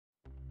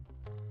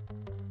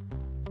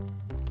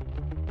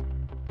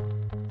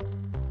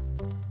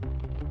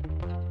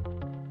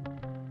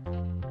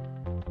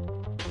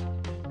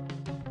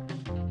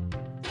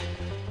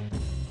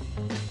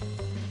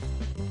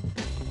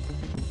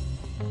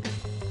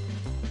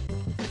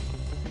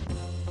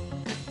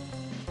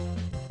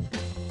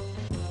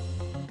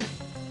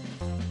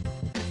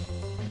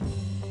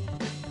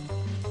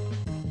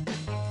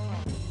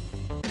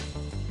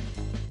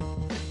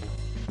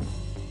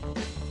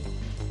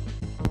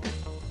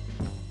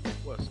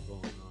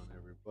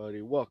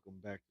everybody. Welcome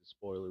back to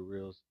Spoiler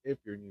Reels. If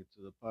you're new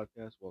to the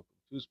podcast, welcome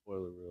to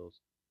Spoiler Reels.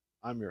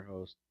 I'm your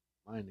host.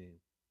 My name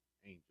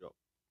ain't Joe.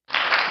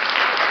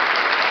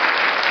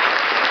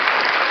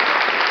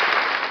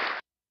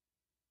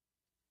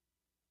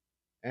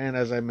 And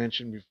as I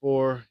mentioned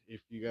before, if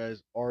you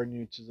guys are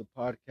new to the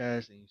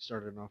podcast and you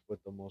started off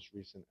with the most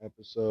recent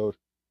episode,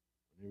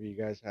 whenever you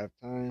guys have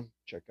time,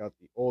 check out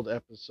the old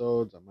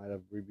episodes. I might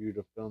have reviewed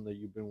a film that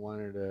you've been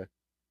wanting to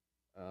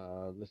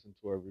listen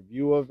to a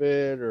review of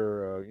it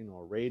or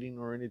a rating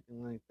or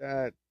anything like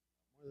that.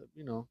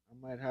 I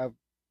might have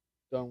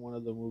done one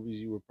of the movies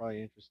you were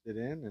probably interested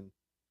in, and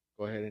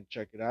go ahead and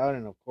check it out.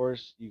 And of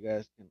course, you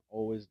guys can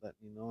always let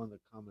me know in the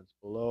comments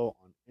below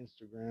on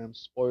Instagram,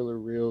 spoiler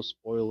reels,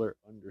 spoiler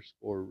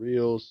underscore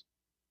reels.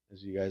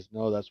 As you guys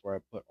know, that's where I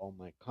put all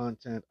my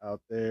content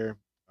out there.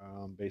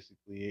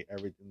 Basically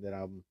everything that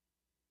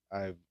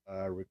I've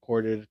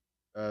recorded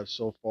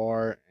so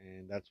far,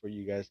 and that's where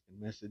you guys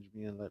can message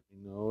me and let me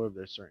know if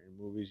there's certain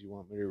movies you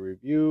want me to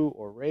review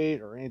or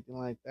rate or anything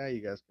like that. You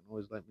guys can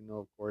always let me know,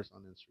 of course,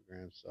 on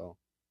Instagram. So,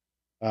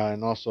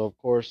 and also, of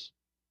course,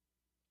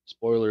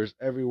 spoilers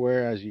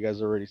everywhere, as you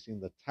guys already seen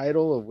the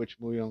title of which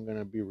movie I'm going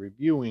to be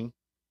reviewing.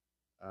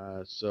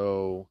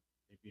 So,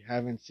 if you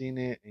haven't seen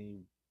it and you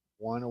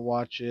want to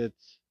watch it,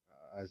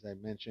 as I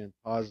mentioned,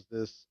 pause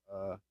this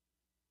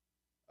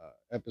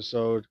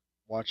episode,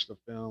 watch the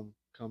film,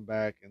 come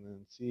back, and then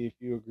see if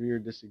you agree or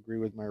disagree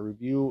with my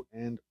review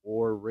and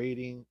or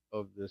rating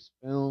of this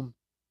film.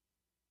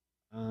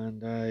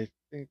 And I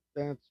think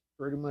that's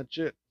pretty much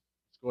it.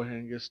 Let's go ahead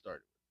and get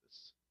started with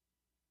this.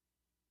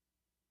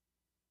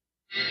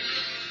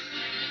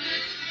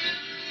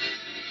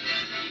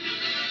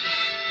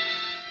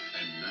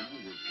 And now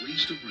we're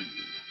pleased to bring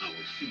you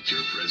our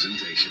feature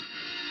presentation.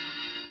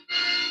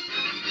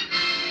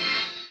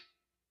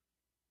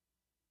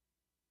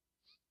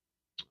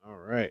 All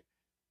right.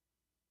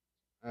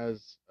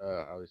 As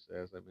obviously,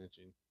 as I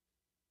mentioned,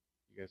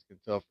 you guys can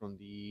tell from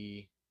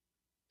the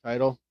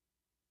title,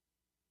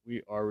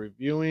 we are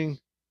reviewing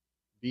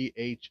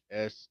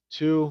VHS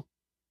 2.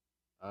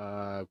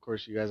 Of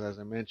course, you guys, as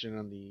I mentioned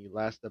on the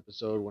last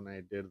episode when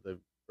I did the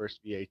first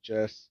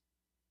VHS,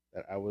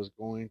 that I was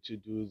going to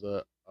do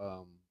the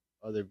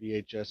other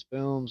VHS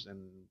films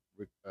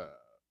uh,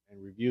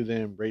 and review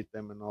them, rate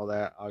them, and all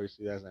that.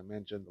 Obviously, as I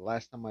mentioned, the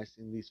last time I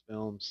seen these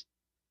films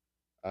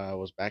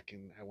was back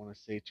in, I want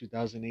to say,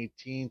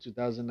 2018,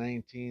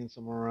 2019,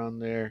 somewhere around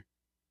there.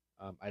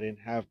 I didn't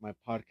have my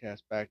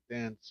podcast back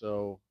then,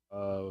 so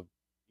I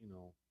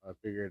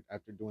figured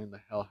after doing the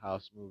Hell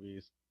House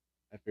movies,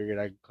 I figured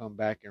I'd come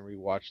back and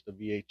rewatch the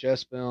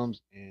VHS films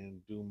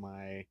and do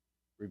my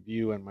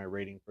review and my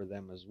rating for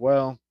them as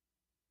well.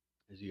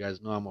 As you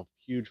guys know, I'm a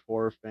huge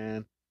horror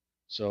fan,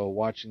 so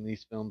watching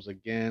these films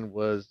again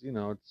was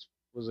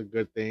a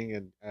good thing.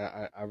 And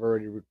I've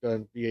already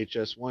done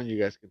VHS one. You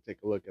guys can take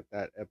a look at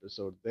that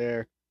episode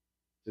there.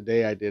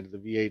 Today I did the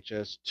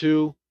VHS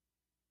two,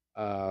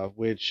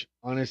 which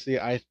honestly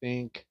I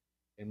think,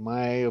 in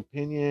my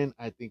opinion,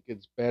 I think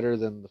it's better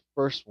than the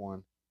first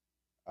one.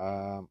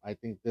 I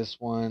think this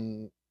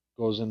one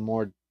goes in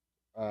more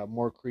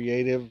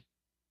creative,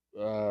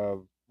 uh,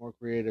 more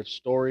creative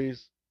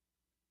stories.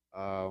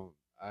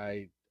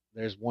 I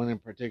There's one in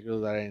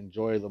particular that I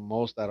enjoy the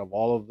most out of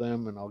all of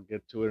them, and I'll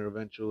get to it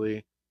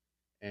eventually.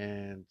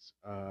 And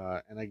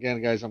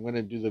again, guys, I'm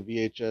gonna do the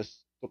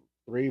VHS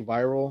three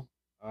viral,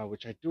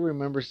 which I do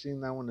remember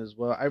seeing that one as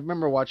well. I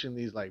remember watching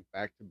these like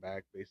back to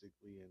back,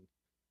 basically, and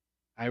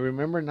I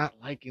remember not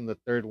liking the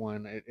third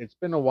one. It's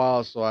been a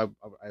while, so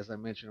as I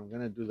mentioned, I'm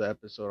gonna do the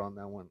episode on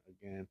that one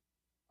again.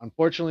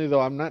 Unfortunately,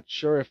 though, I'm not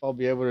sure if I'll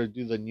be able to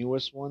do the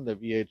newest one, the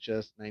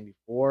VHS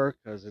 94,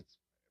 because it's,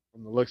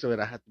 from the looks of it,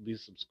 I have to be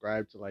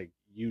subscribed to like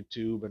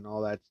YouTube and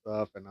all that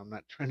stuff, and I'm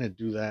not trying to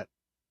do that.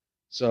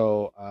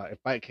 So if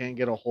I can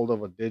get a hold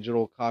of a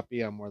digital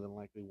copy, I more than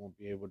likely won't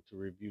be able to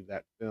review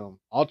that film.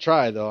 I'll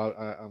try though.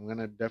 I'm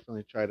gonna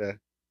definitely try to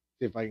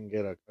see if I can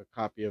get a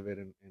copy of it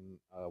and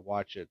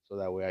watch it, so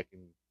that way I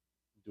can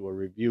do a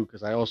review.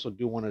 Because I also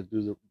do want to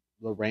do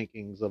the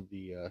rankings of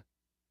the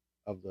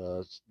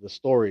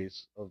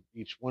stories of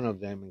each one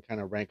of them and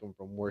kind of rank them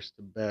from worst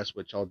to best,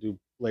 which I'll do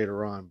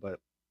later on. But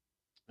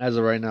as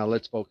of right now,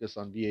 let's focus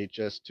on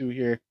VHS two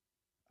here.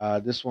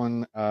 This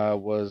one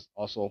was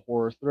also a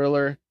horror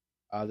thriller.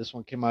 This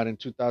one came out in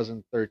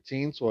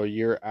 2013, so a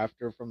year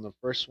after from the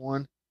first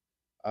one.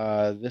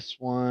 This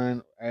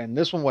one,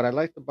 what I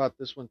liked about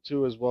this one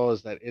too, as well,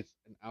 is that it's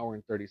an hour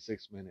and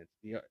 36 minutes.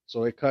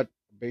 So it cut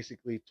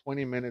basically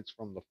 20 minutes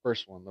from the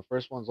first one. The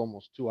first one's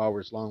almost 2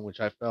 hours long, which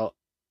I felt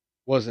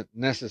wasn't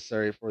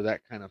necessary for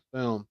that kind of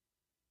film.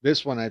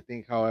 This one, I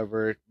think,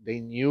 however, they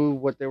knew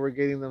what they were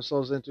getting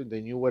themselves into. They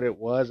knew what it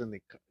was, and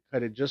they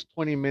cut it just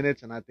 20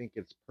 minutes, and I think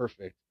it's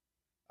perfect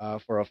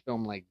for a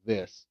film like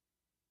this.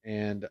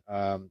 And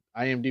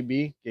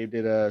IMDb gave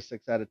it a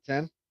 6 out of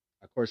 10.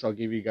 Of course, I'll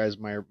give you guys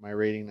my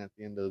rating at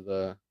the end of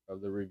the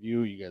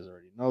review. You guys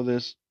already know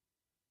this.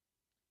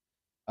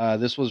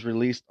 This was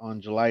released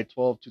on July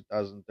 12,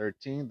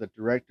 2013. The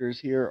directors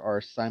here are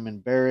Simon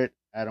Barrett,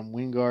 Adam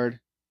Wingard,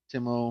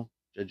 Timo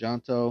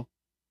Giajanto,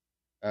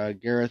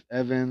 Gareth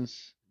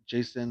Evans,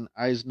 Jason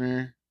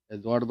Eisner,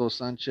 Eduardo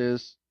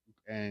Sanchez,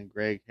 and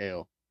Greg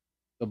Hale.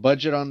 The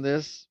budget on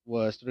this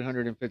was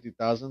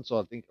 350,000, so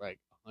I think like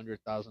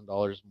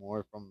 $100,000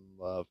 more from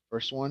the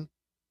first one.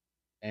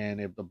 And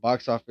if the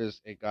box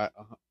office, it got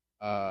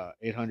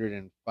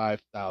 $805,000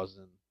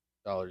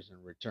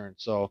 in return.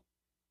 So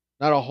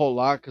not a whole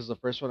lot because the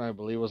first one I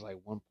believe was like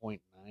 1.9.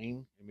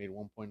 It made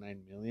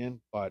 1.9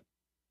 million, but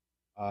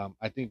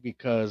I think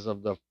because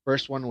of the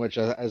first one, which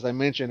as I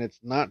mentioned, it's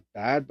not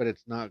bad, but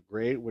it's not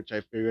great. Which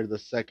I figured the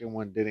second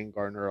one didn't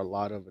garner a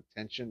lot of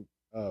attention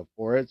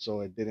for it, so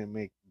it didn't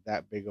make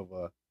that big of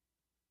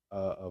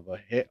a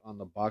hit on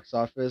the box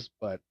office.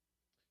 But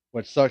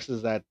what sucks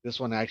is that this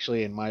one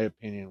actually, in my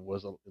opinion,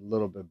 was a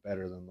little bit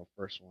better than the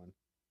first one.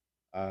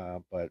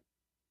 But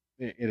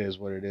it is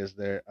what it is.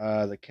 There,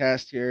 the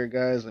cast here,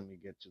 guys. Let me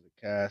get to the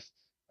cast.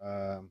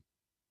 Um,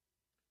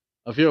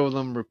 a few of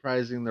them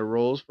reprising their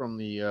roles from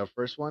the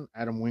first one.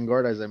 Adam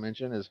Wingard, as I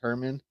mentioned, as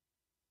Herman.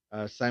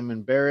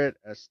 Simon Barrett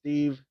as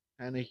Steve.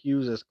 Hannah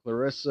Hughes as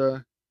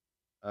Clarissa.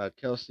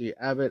 Kelsey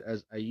Abbott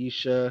as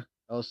Aisha.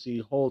 Elsie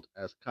Holt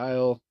as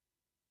Kyle.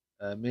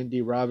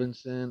 Mindy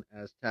Robinson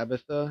as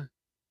Tabitha.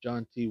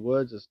 John T.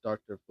 Woods as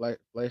Dr.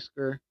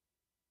 Fleisker.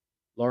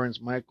 Lawrence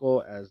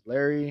Michael as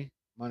Larry.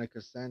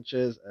 Monica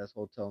Sanchez as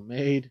Hotel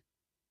Maid.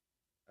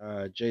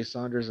 Jay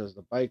Saunders as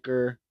the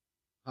biker.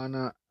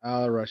 Hannah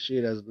Al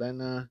Rashid as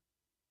Lena.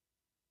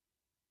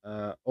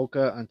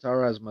 Oka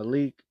Antara as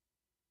Malik.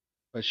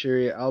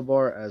 Bashiri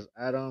Albar as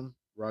Adam.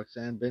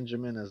 Roxanne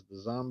Benjamin as the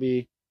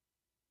zombie.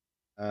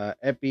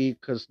 Epi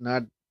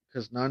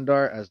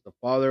Kuznandar as the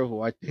father,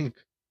 who I think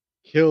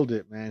killed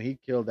it, man. He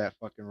killed that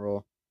fucking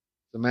role.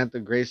 Samantha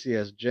Gracie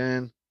as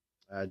Jen.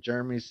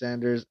 Jeremy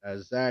Sanders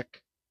as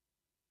Zach.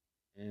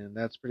 And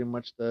that's pretty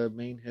much the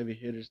main heavy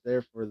hitters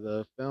there for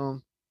the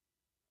film.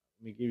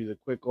 Let me give you the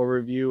quick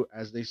overview.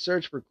 As they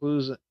search for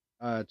clues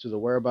to the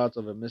whereabouts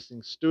of a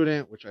missing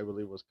student, which I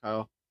believe was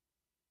Kyle,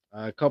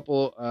 a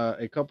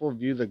couple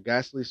view the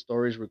ghastly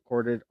stories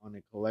recorded on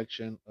a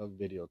collection of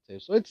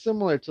videotapes. So it's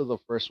similar to the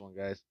first one,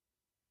 guys.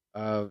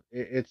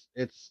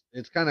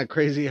 It's kind of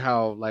crazy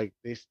how like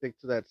they stick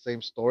to that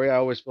same story. I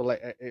always feel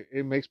like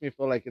it makes me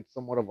feel like it's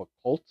somewhat of a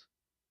cult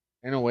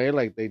in a way.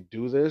 Like they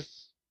do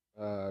this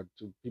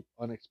to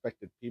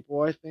unexpected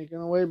people. I think in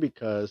a way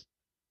because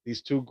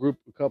these two group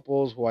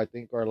couples who I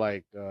think are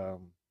like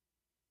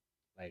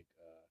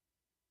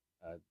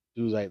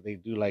do like they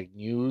do like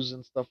news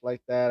and stuff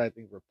like that. I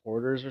think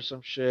reporters or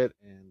some shit,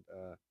 and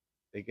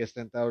they get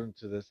sent out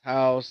into this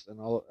house and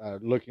all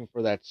looking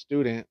for that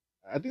student.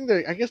 I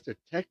guess they're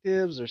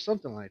detectives or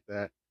something like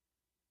that.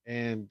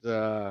 And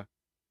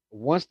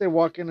once they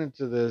walk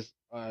into this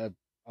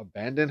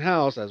abandoned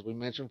house, as we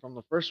mentioned from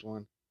the first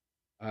one,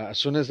 as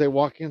soon as they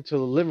walk into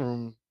the living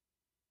room,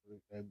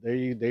 there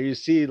you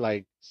see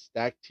like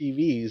stacked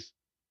TVs,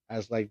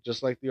 as like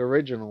just like the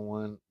original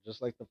one,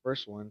 just like the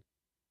first one,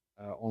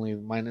 only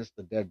minus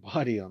the dead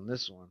body on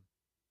this one.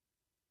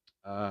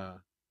 Uh,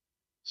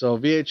 so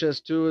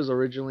VHS 2 is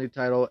originally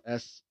titled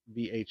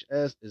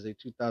SVHS, is a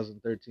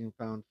 2013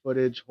 found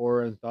footage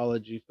horror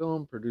anthology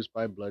film produced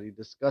by Bloody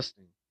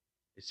Disgusting,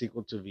 a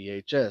sequel to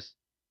VHS.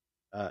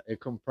 It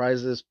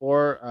comprises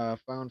four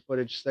found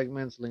footage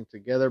segments linked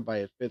together by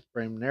a fifth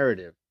frame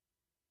narrative.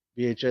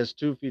 VHS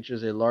 2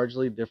 features a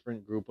largely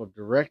different group of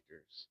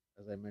directors,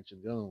 as I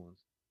mentioned the other ones.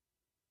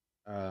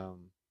 Um,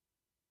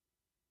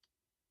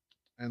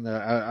 and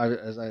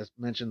as I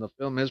mentioned, the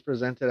film is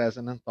presented as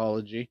an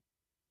anthology,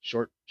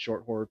 short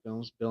horror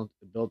films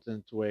built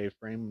into a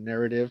frame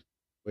narrative,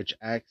 which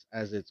acts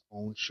as its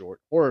own short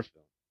horror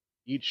film.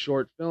 Each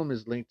short film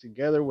is linked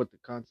together with the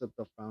concept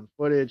of found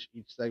footage.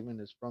 Each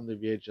segment is from the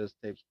VHS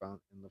tapes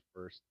found in the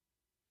first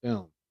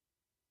film.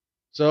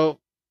 So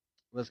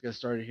let's get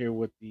started here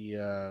with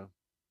the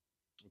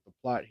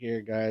plot here,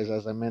 guys.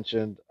 As I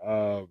mentioned,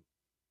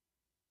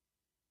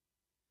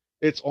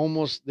 it's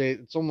almost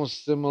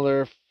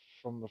similar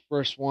from the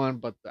first one,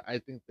 but I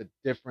think the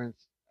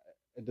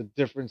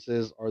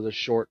differences are the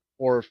short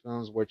horror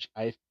films, which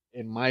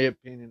in my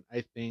opinion,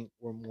 I think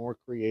were more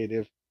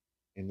creative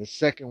in the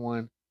second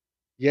one.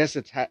 Yes,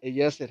 it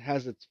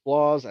has its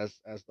flaws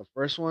as the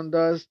first one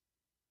does,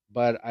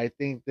 but I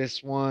think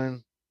this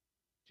one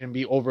can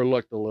be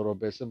overlooked a little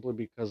bit simply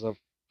because of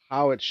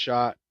how it's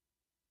shot,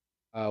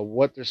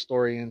 what their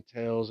story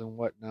entails and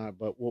whatnot.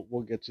 But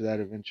we'll get to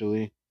that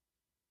eventually.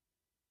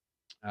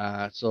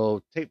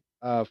 So tape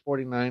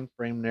 49,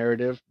 frame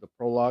narrative, the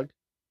prologue.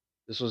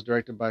 This was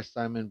directed by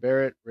Simon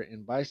Barrett,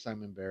 written by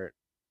Simon Barrett.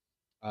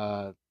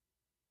 Uh,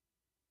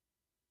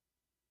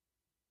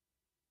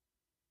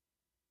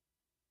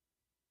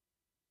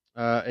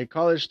 a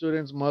college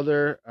student's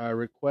mother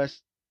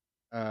requests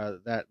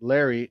that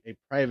Larry, a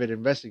private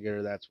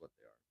investigator, that's what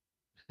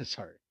they are,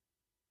 sorry,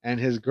 and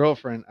his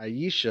girlfriend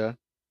Aisha,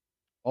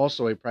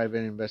 also a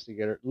private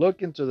investigator,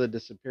 look into the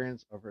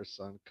disappearance of her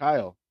son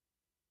Kyle.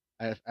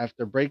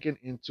 After breaking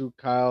into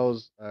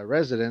Kyle's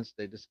residence,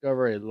 they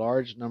discover a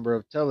large number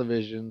of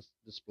televisions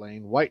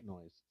displaying white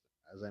noise,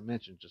 as I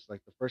mentioned, just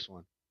like the first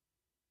one.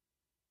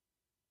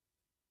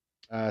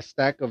 a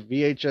stack of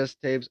VHS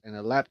tapes, and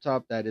a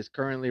laptop that is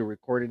currently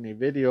recording a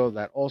video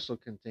that also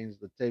contains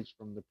the tapes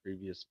from the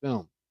previous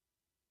film.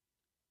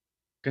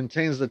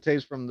 Contains the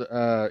tapes from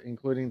the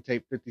including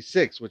tape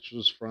 56, which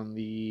was from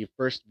the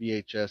first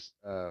VHS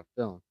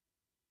film.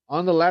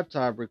 On the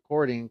laptop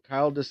recording,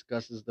 Kyle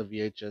discusses the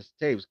VHS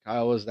tapes.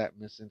 Kyle was that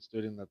missing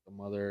student that the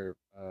mother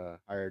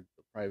hired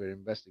the private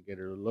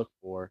investigator to look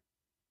for.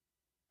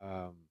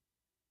 Um,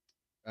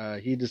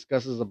 he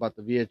discusses about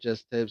the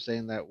VHS tapes,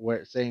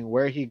 saying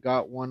where he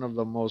got one of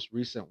the most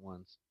recent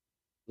ones.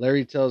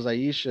 Larry tells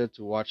Aisha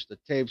to watch the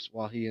tapes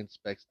while he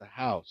inspects the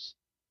house.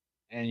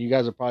 And you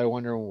guys are probably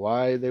wondering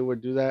why they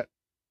would do that.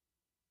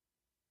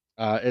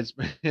 It's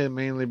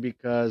mainly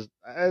because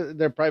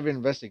they're private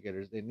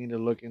investigators. They need to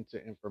look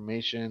into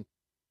information.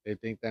 They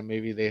think that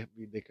maybe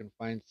they can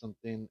find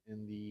something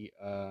in the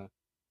on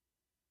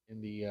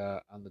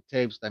the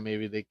tapes that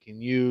maybe they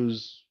can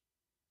use.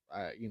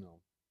 You know,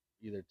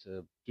 either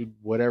to do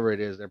whatever it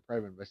is. They're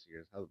private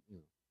investigators. How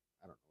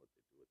I don't know what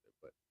they do with it,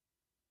 but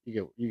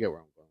you get where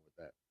I'm going with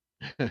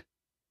that.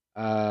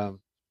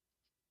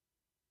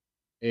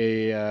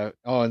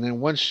 And then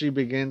once she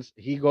begins,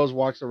 he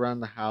walks around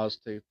the house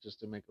to just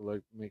to make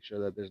sure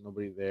that there's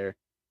nobody there.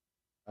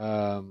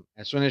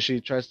 As soon as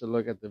she tries to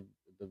look at the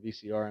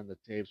VCR and the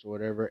tapes or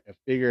whatever, a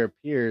figure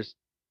appears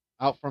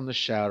out from the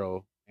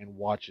shadow and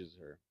watches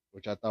her,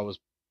 which I thought was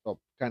felt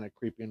kind of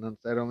creepy and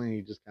unsettling.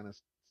 He just kind of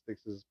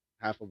sticks his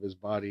half of his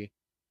body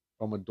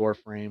from a door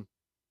frame,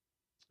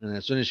 and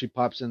as soon as she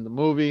pops in the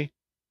movie,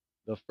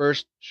 the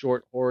first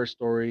short horror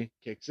story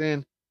kicks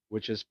in,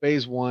 which is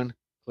Phase One: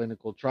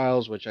 Clinical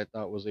Trials, which I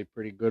thought was a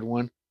pretty good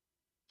one.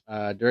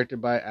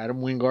 Directed by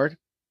Adam Wingard,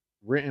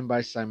 written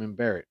by Simon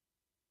Barrett.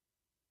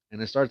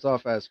 And it starts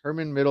off as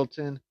Herman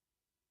Middleton.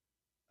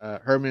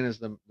 Herman is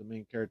the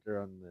main character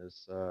on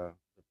this the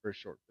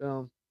first short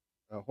film,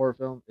 horror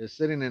film, is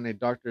sitting in a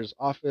doctor's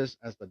office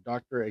as the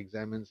doctor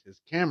examines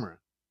his camera.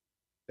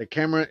 The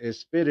camera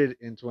is fitted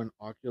into an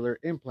ocular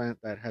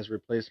implant that has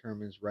replaced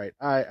Herman's right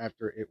eye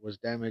after it was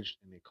damaged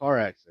in a car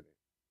accident.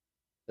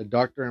 The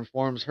doctor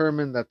informs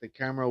Herman that the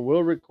camera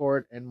will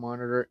record and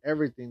monitor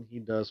everything he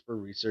does for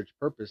research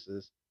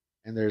purposes,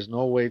 and there's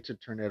no way to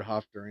turn it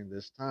off during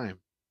this time.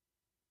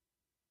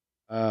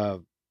 Uh,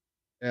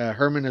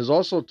 Herman is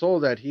also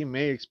told that he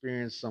may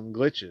experience some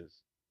glitches,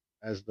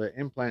 as the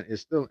implant is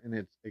still in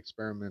its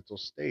experimental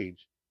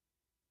stage.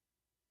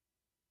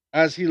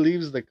 As he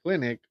leaves the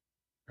clinic,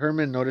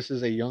 Herman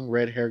notices a young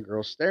red-haired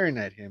girl staring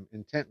at him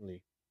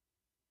intently.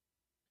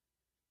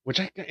 Which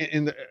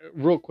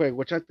real quick,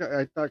 which I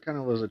thought kind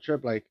of was a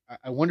trip. Like,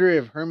 I wonder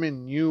if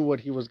Herman knew what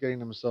he was getting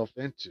himself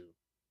into.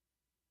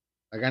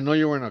 Like, I know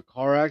you were in a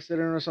car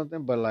accident or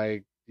something, but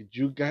like, did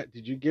you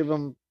give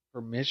him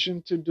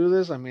permission to do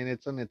this? I mean,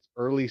 it's in its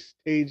early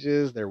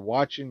stages. They're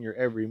watching your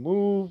every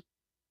move.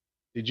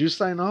 Did you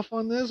sign off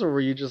on this, or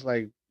were you just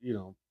like,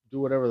 do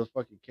whatever the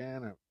fuck you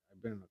can? I've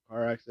been in a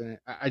car accident.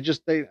 I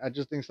just think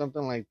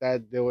something like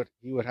that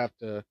he would have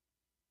to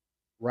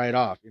write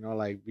off,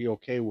 like be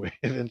okay with.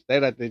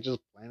 Instead, that they just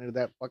planted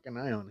that fucking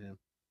eye on him.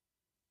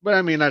 But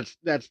I mean,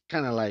 that's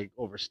kind of like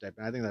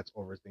overstepping. I think that's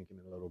overthinking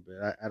it a little bit.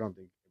 I don't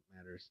think it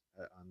matters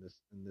on this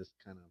in this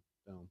kind of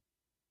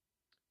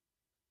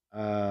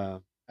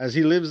film. As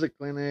he leaves the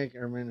clinic,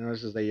 Herman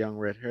notices a young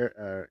red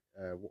hair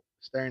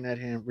staring at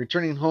him.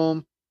 Returning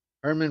home,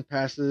 Herman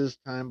passes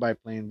time by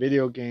playing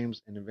video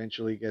games and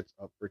eventually gets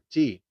up for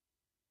tea.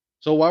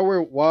 So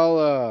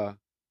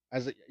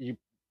as you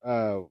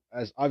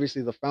as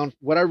obviously the found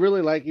what I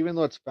really like, even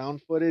though it's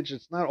found footage,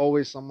 it's not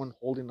always someone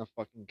holding a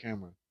fucking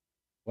camera.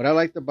 What I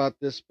liked about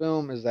this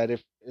film is that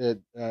if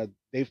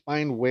they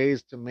find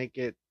ways to make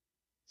it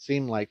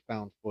seem like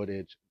found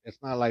footage, it's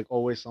not like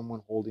always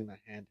someone holding a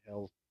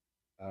handheld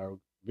uh,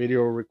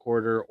 video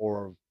recorder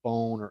or a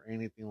phone or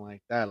anything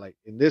like that. Like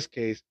in this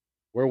case,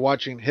 we're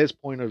watching his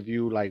point of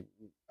view. Like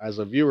as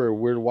a viewer,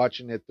 we're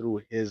watching it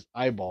through his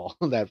eyeball,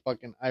 that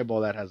fucking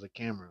eyeball that has a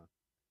camera,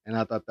 and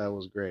I thought that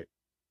was great.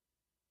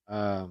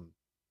 Um,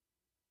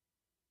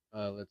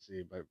 let's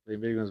see. By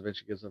playing video games,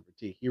 eventually gets up for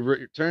tea. He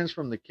returns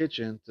from the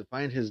kitchen to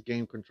find his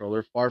game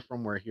controller far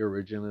from where he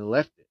originally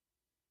left it,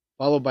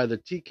 followed by the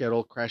tea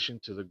kettle crashing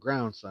to the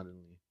ground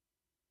suddenly.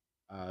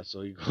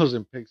 So he goes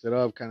and picks it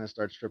up, kind of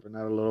starts tripping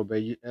out a little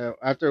bit.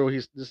 After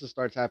this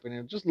starts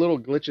happening, just little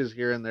glitches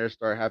here and there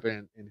start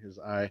happening in his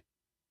eye.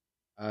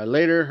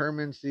 Later,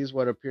 Herman sees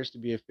what appears to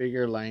be a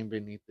figure lying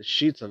beneath the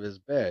sheets of his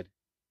bed.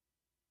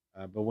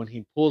 But when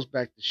he pulls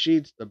back the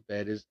sheets, the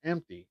bed is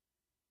empty.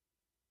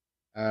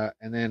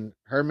 And then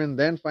Herman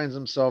then finds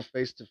himself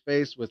face to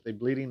face with a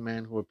bleeding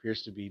man who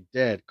appears to be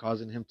dead,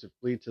 causing him to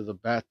flee to the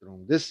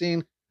bathroom. This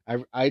scene,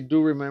 I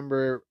do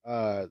remember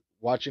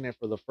watching it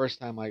for the first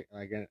time. I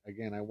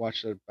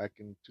watched it back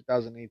in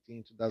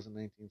 2018,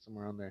 2019,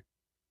 somewhere around there,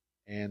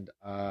 and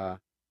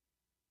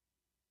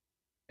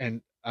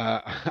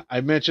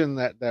I mentioned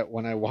that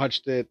when I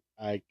watched it,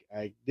 I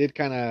did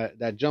kind of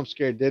that jump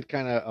scare did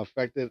kind of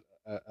affect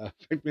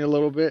me a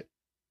little bit.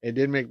 It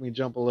did make me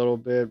jump a little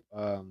bit.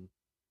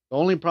 The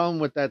only problem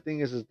with that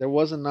thing is there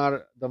wasn't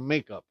not the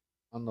makeup.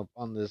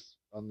 on this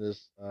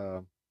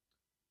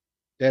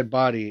dead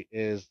body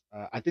is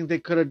I think they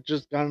could have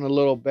just gotten a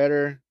little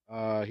better.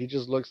 He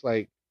just looks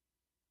like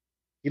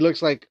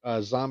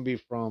a zombie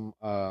from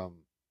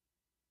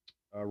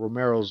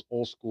Romero's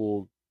old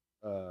school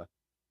uh,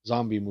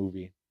 zombie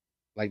movie.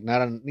 Like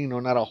not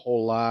a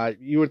whole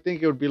lot. You would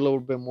think it would be a little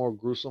bit more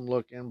gruesome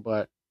looking,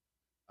 but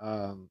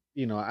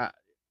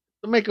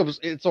the makeup's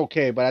it's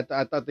okay. But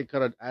I thought they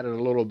could have added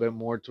a little bit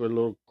more to it, a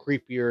little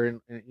creepier,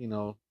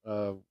 and.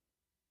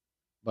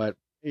 But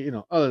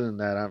other than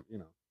that,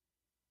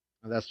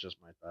 that's just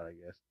my thought, I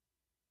guess.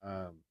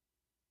 Um,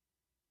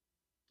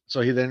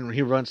 so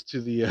he runs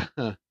to the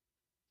to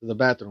the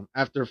bathroom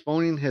after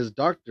phoning his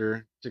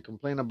doctor to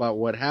complain about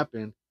what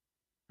happened.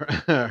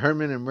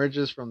 Herman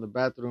emerges from the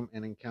bathroom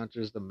and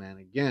encounters the man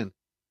again.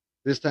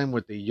 This time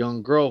with a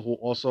young girl who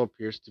also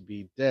appears to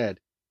be dead.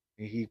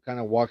 And he kind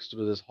of walks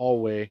through this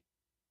hallway,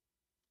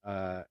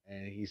 and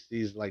he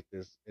sees like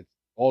this. It's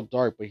all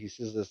dark, but he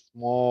sees this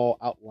small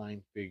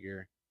outline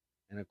figure,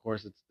 and of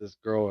course it's this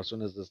girl. As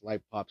soon as this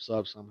light pops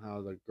up,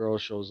 somehow the girl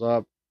shows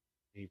up.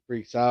 He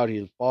freaks out,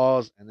 he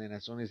falls, and then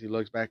as soon as he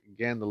looks back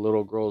again, the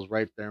little girl is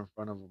right there in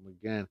front of him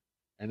again.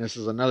 And this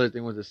is another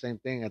thing with the same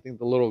thing. I think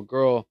the little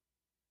girl,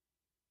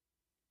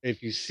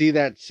 if you see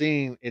that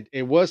scene,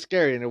 it was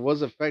scary and it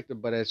was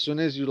effective, but as soon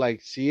as you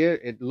like see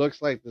it, it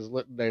looks like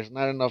there's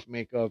not enough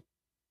makeup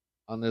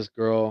on this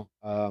girl.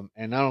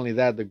 And not only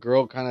that, the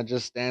girl kind of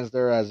just stands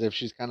there as if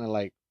she's kind of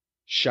like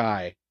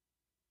shy.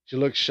 She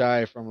looks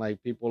shy from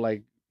like people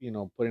like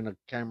putting a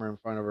camera in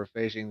front of her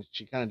face, and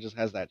she kind of just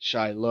has that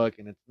shy look,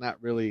 and it's not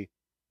really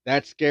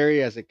that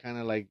scary as it kind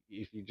of like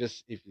if you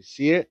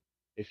see it,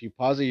 if you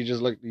pause it, you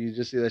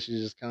just see that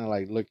she's just kind of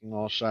like looking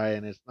all shy,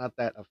 and it's not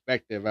that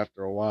effective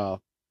after a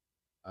while.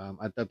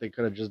 I thought they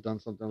could have just done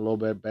something a little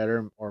bit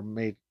better, or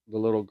made the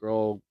little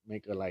girl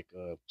make a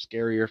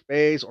scarier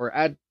face, or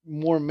add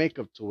more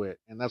makeup to it.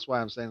 And that's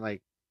why I'm saying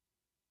like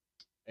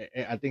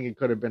I think it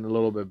could have been a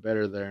little bit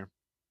better there.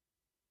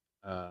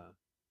 Uh,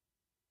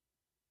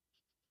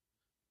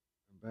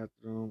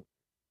 bathroom.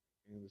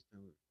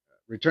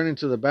 Returning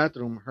to the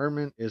bathroom,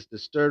 Herman is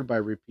disturbed by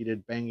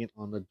repeated banging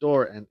on the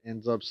door and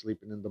ends up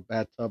sleeping in the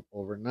bathtub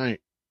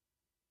overnight.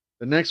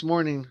 The next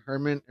morning,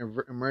 Herman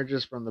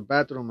emerges from the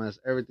bathroom as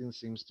everything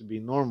seems to be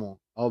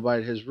normal,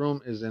 albeit his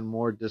room is in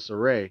more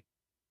disarray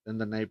than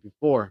the night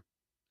before.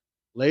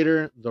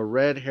 Later, the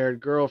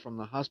red-haired girl from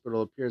the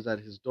hospital appears at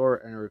his door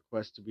and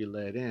requests to be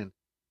let in,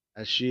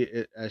 as she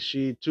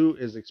too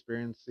is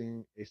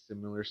experiencing a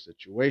similar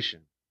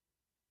situation.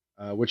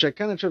 Which I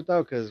kind of tripped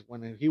out because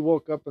when he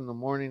woke up in the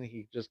morning,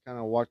 he just kind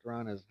of walked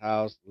around his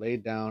house,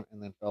 laid down,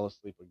 and then fell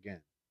asleep again.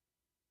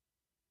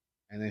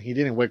 And then he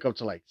didn't wake up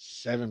till like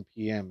 7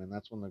 p.m. and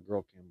that's when the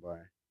girl came by.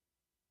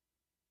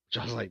 Which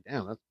I was like,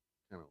 damn, that's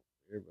kind of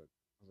weird. But I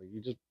was like,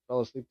 you just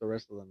fell asleep the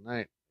rest of the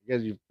night. I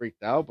guess you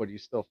freaked out, but you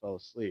still fell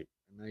asleep.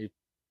 And now you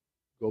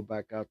go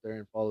back out there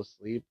and fall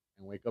asleep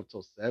and wake up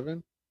till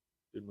 7.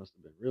 Dude must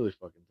have been really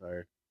fucking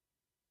tired.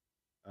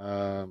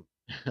 Um,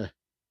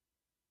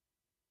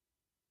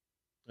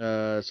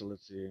 so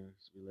let's see.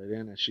 Let's be let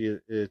in, and she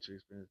is to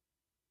experience.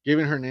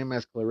 Given her name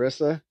as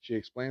Clarissa, she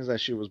explains that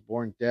she was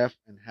born deaf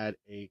and had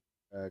a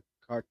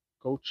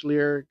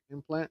cochlear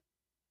implant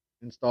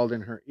installed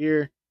in her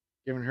ear,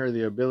 giving her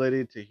the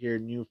ability to hear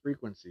new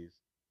frequencies,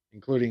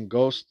 including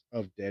ghosts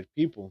of dead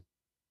people.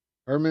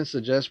 Herman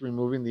suggests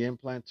removing the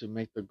implant to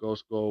make the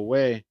ghost go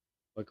away,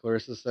 but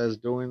Clarissa says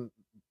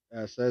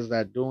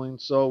that doing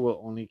so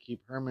will only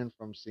keep Herman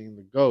from seeing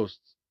the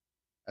ghosts.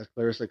 As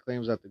Clarissa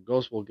claims that the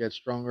ghosts will get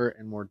stronger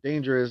and more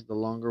dangerous the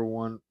longer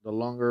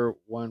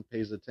one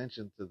pays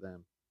attention to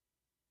them.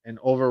 An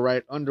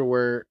overright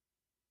underwear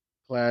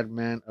clad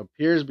man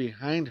appears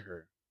behind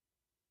her.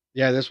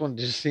 Yeah, this one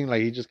just seemed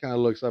like he just kind of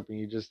looks up and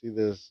you just see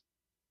this,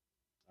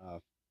 uh,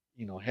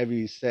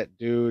 heavy set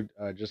dude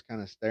just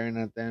kind of staring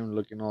at them,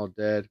 looking all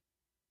dead.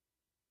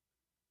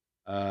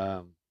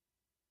 Um,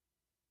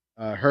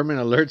 Herman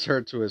alerts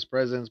her to his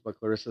presence, but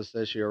Clarissa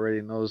says she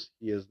already knows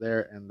he is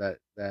there and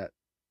that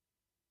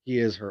he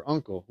is her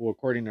uncle, who,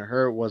 according to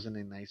her, wasn't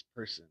a nice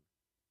person.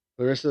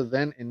 Clarissa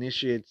then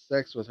initiates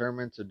sex with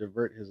Herman to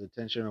divert his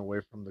attention away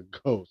from the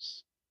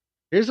ghosts.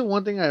 Here's the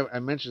one thing I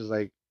mentioned is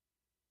like,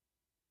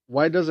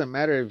 why does it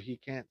matter if he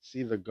can't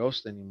see the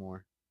ghost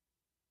anymore?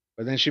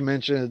 But then she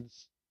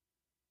mentions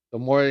the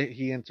more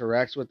he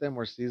interacts with them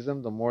or sees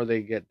them, the more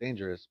they get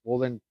dangerous. Well,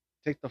 then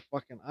take the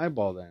fucking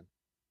eyeball then.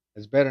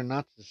 It's better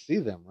not to see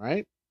them,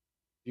 right?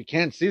 If you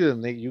can't see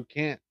them, they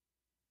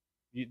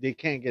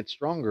can't get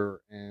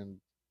stronger and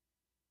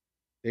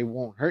they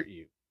won't hurt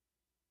you.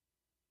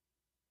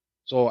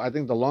 So I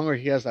think the longer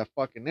he has that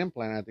fucking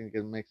implant, I think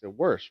it makes it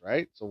worse,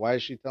 right? So why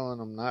is she telling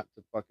him not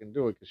to fucking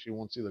do it? Because she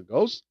won't see the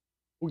ghosts?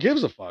 Who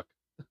gives a fuck?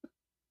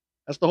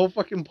 That's the whole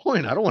fucking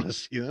point. I don't want to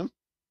see them.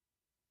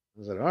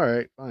 I said, all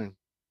right, fine.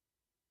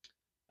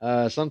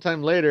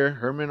 Sometime later,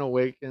 Herman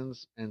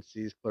awakens and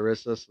sees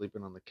Clarissa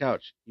sleeping on the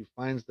couch. He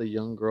finds the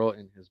young girl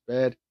in his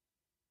bed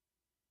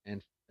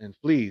and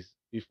flees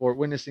before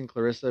witnessing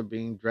Clarissa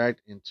being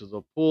dragged into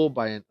the pool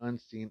by an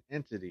unseen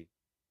entity.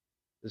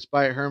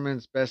 Despite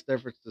Herman's best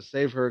efforts to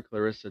save her,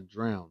 Clarissa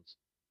drowns.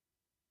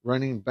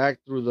 Running back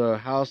through the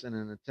house in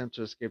an attempt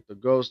to escape the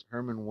ghost,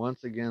 Herman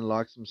once again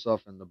locks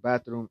himself in the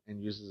bathroom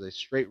and uses a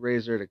straight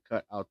razor to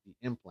cut out the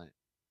implant.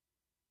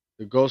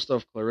 The ghost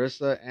of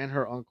Clarissa and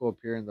her uncle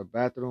appear in the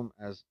bathroom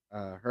as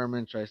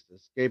Herman tries to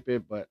escape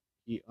it, but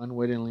he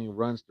unwittingly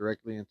runs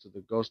directly into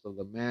the ghost of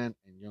the man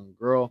and young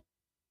girl,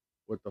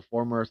 with the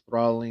former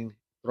throttling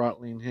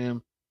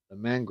him. The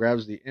man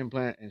grabs the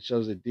implant and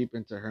shoves it deep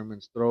into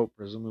Herman's throat,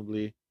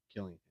 presumably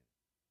killing him.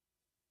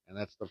 And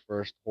that's the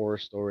first horror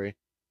story.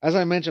 As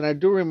I mentioned, I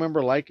do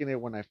remember liking it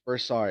when I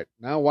first saw it.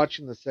 Now,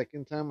 watching the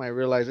second time, I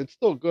realize it's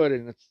still good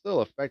and it's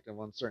still effective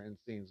on certain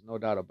scenes, no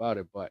doubt about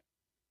it. But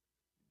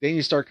then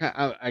you start kind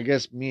of, I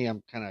guess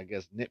I'm kind of, I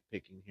guess,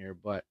 nitpicking here.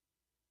 But,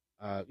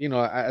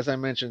 as I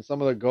mentioned,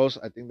 some of the ghosts,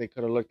 I think they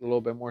could have looked a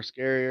little bit more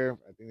scarier.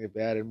 I think if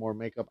they added more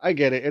makeup, I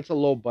get it. It's a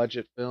low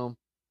budget film.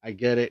 I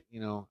get it.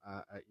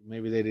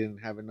 Maybe they didn't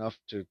have enough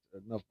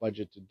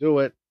budget to do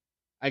it.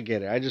 I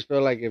get it. I just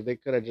feel like if they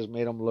could have just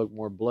made him look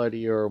more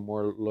bloody or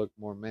look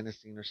more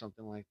menacing or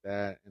something like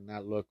that, and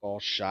not look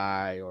all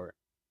shy or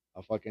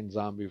a fucking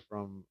zombie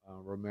from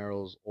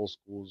Romero's old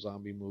school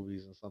zombie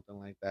movies and something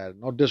like that.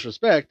 No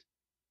disrespect,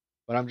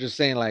 but I'm just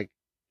saying, like,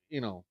 you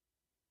know,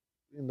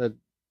 in the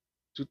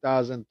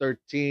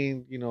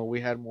 2013, we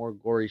had more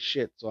gory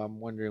shit, so I'm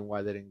wondering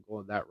why they didn't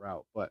go that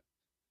route. But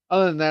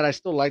other than that, I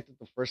still liked it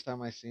the first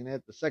time I seen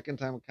it. The second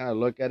time I kind of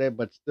look at it,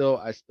 but still,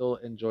 I still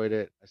enjoyed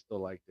it. I still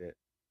liked it.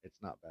 It's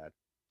not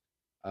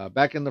bad.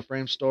 Back in the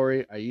frame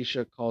story,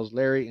 Aisha calls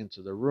Larry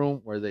into the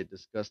room where they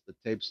discuss the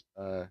tape's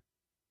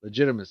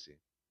legitimacy.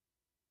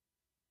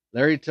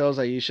 Larry tells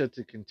Aisha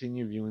to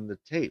continue viewing the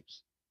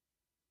tapes,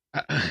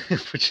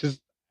 which is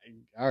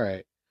all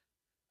right.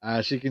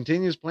 She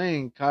continues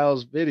playing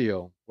Kyle's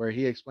video, where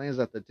he explains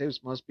that the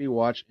tapes must be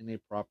watched in a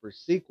proper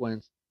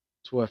sequence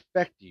to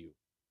affect you.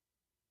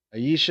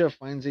 Aisha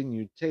finds a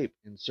new tape,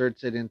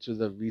 inserts it into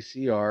the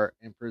VCR,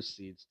 and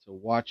proceeds to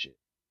watch it,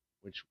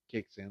 which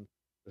kicks in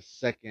the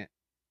second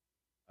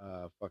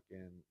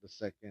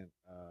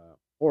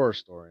horror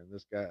story. And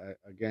this guy,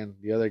 again,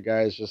 the other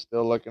guy is just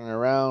still looking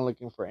around,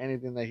 looking for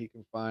anything that he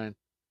can find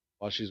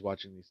while she's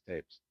watching these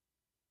tapes.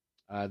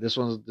 This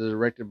one's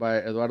directed by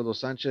Eduardo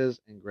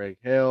Sanchez and Greg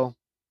Hale,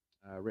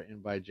 written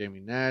by Jamie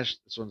Nash.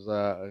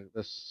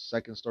 The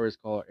second story is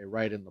called A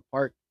Ride in the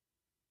Park.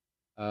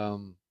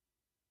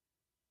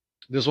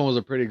 This one was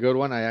a pretty good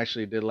one. I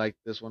actually did like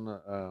this one.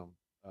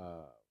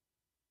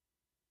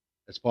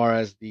 As far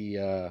as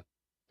the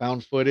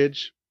found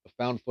footage,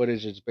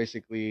 is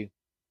basically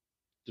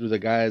through the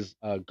guy's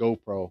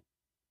GoPro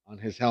on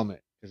his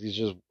helmet, because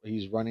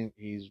he's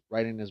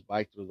riding his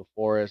bike through the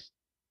forest,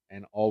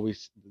 and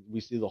always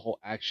we see the whole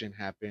action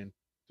happen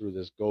through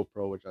this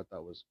GoPro, which I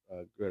thought was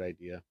a good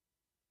idea.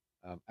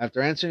 After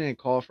answering a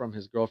call from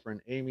his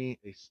girlfriend Amy,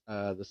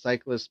 the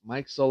cyclist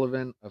Mike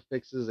Sullivan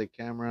affixes a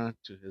camera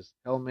to his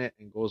helmet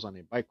and goes on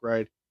a bike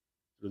ride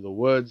through the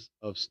woods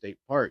of State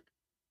Park.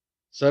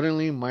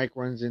 Suddenly, Mike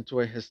runs into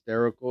a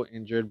hysterical,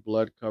 injured,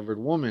 blood-covered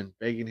woman,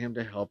 begging him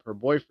to help her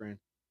boyfriend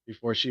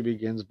before she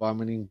begins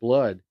vomiting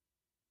blood.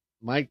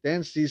 Mike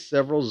then sees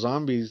several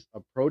zombies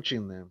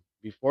approaching them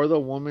before the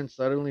woman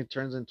suddenly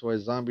turns into a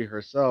zombie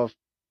herself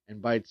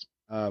and bites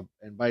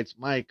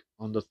Mike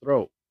on the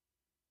throat.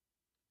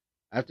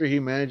 After he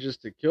manages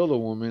to kill the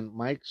woman,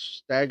 Mike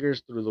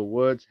staggers through the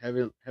woods,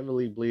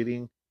 heavily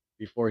bleeding,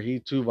 before he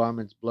too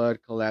vomits blood,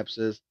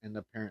 collapses, and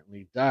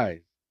apparently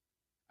dies.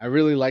 I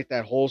really like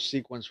that whole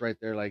sequence right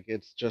there. Like,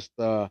 it's just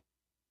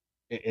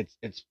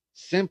it's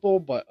simple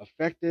but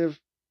effective.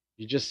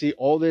 You just see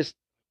all this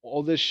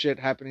shit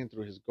happening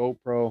through his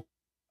GoPro.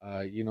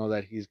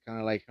 That he's kind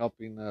of like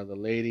helping the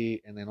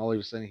lady, and then all of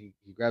a sudden he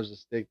grabs a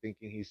stick,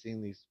 thinking he's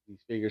seeing these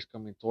figures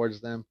coming towards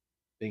them,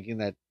 thinking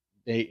that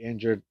they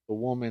injured the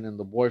woman and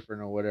the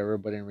boyfriend or whatever.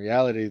 But in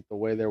reality, the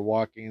way they're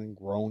walking and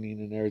groaning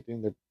and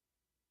everything, that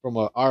from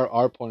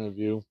our point of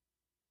view,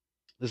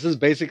 this is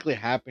basically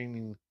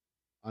happening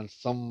on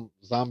some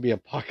zombie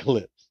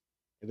apocalypse.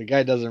 And the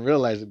guy doesn't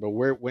realize it, but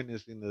we're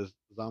witnessing this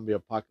zombie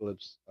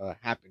apocalypse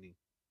happening,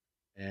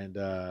 and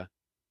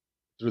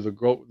through the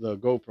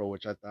GoPro,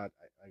 which I thought,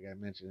 like I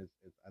mentioned,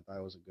 I thought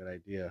it was a good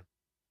idea.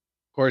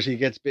 Of course, he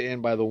gets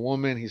bitten by the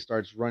woman. He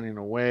starts running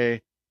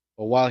away,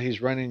 but while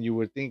he's running, you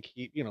would think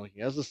he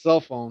has a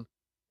cell phone.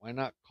 Why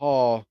not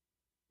call?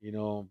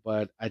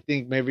 But I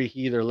think maybe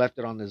he either left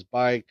it on his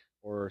bike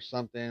or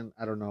something.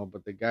 I don't know.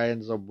 But the guy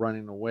ends up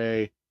running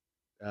away,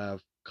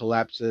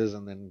 collapses,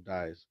 and then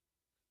dies.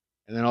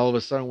 And then all of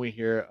a sudden, we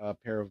hear a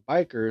pair of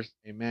bikers,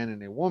 a man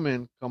and a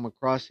woman, come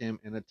across him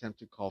and attempt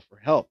to call for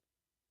help.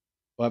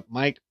 But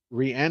Mike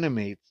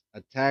reanimates,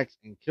 attacks,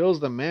 and kills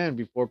the man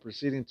before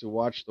proceeding to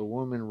watch the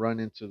woman run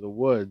into the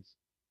woods.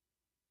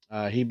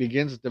 He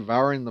begins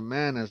devouring the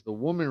man as the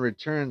woman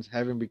returns,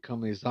 having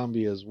become a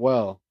zombie as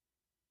well.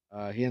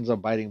 He ends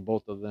up biting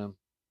both of them.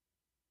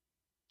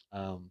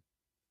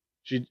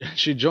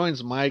 She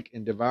joins Mike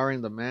in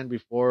devouring the man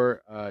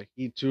before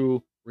he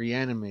too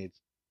reanimates.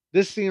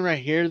 This scene right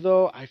here,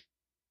 though,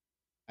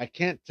 I I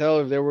can't tell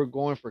if they were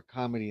going for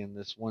comedy in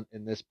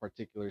this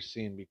particular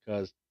scene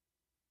because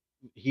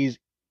he's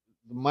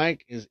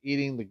Mike is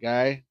eating the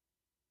guy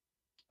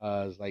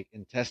like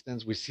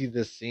intestines. We see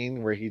this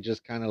scene where he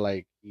just kind of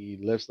like he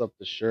lifts up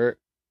the shirt.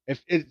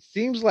 If it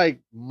seems like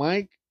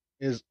Mike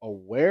is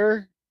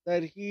aware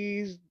that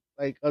he's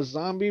like a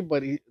zombie,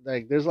 but he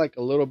like there's like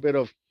a little bit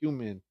of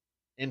human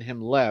in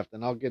him left,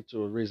 and I'll get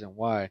to a reason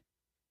why.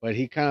 But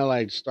he kind of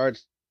like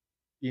starts,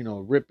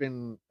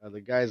 ripping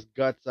the guy's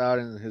guts out,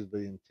 and the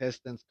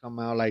intestines come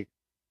out. Like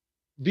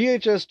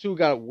VHS 2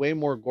 got way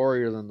more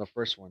gorier than the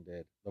first one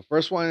did. The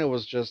first one, it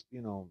was just,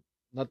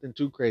 nothing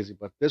too crazy.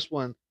 But this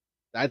one,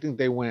 I think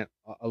they went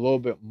a little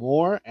bit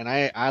more, and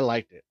I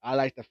liked it. I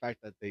like the fact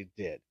that they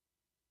did.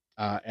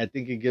 I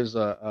think it gives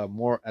a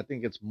more, I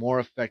think it's more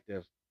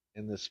effective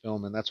in this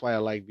film, and that's why I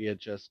like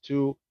VHS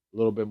 2 a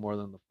little bit more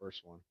than the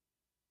first one.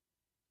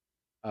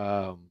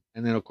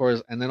 And then, of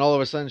course, and then all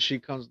of a sudden,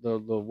 the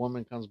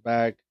woman comes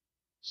back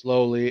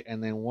slowly,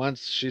 and then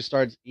once she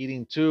starts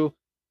eating too,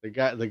 the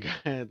guy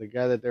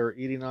that they were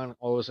eating on,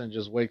 all of a sudden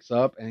just wakes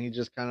up and he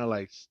just kind of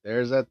like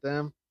stares at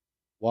them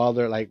while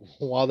they're like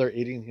while they're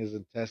eating his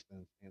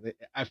intestines. And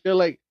I feel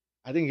like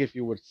I think if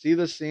you would see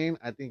the scene,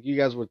 I think you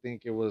guys would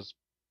think it was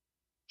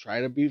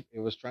trying to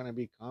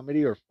be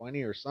comedy or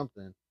funny or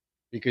something,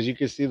 because you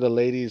could see the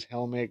lady's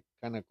helmet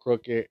kind of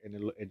crooked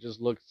and it just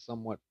looks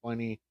somewhat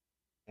funny.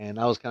 And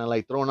I was kind of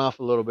like thrown off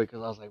a little bit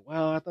because I was like,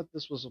 well, I thought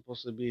this was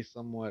supposed to be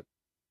somewhat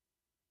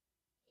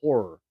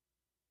horror,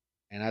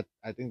 and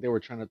I think they were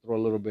trying to throw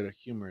a little bit of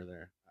humor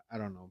there. I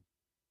don't know.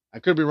 I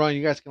could be wrong.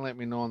 You guys can let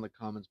me know in the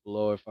comments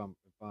below if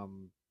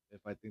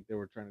I think they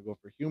were trying to go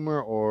for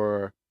humor,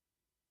 or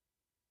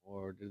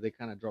did they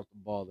kind of drop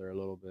the ball there a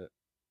little bit.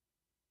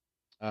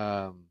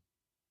 Um,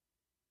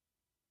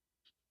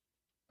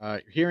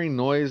 Hearing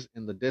noise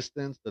in the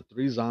distance, the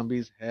three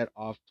zombies head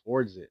off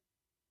towards it.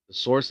 The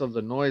source of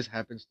the noise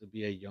happens to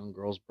be a young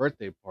girl's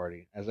birthday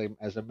party. As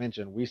I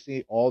mentioned, we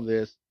see all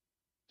this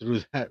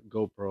through that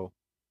GoPro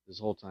this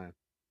whole time.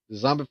 The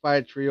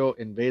zombified trio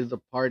invades the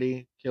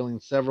party,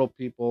 killing several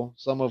people,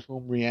 some of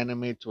whom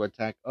reanimate to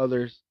attack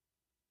others.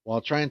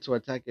 While trying to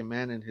attack a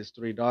man and his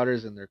three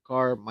daughters in their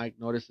car, Mike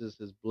notices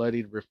his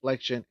bloodied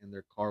reflection in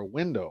their car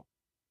window.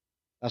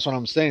 That's what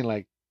I'm saying.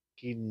 Like,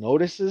 he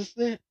notices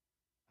it?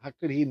 How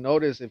could he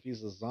notice if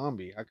he's a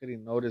zombie? How could he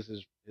notice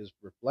his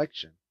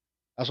reflection?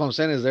 That's what I'm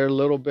saying. Is there a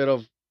little bit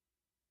of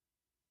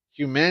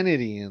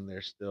humanity in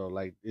there still?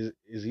 Like,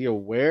 is he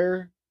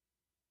aware?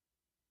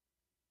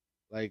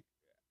 Like,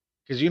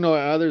 because in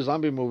other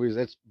zombie movies,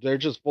 they're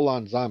just full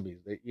on zombies.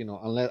 They,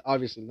 unless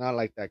obviously not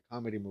like that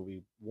comedy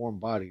movie Warm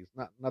Bodies,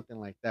 nothing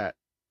like that.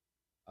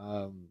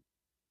 Um,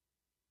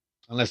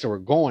 unless they were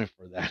going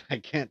for that, I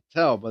can't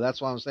tell. But that's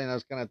why I'm saying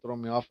that's kind of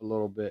throwing me off a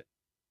little bit,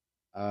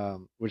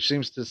 which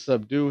seems to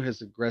subdue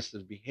his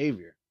aggressive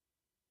behavior.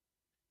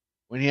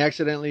 When he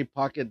accidentally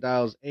pocket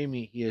dials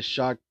Amy, he is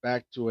shocked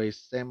back to a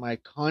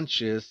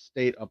semi-conscious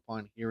state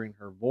upon hearing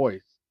her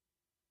voice.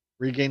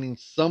 Regaining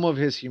some of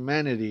his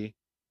humanity,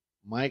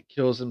 Mike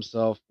kills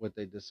himself with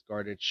a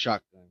discarded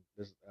shotgun.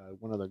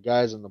 One of the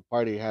guys in the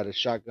party had a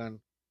shotgun.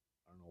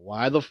 I don't know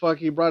why the fuck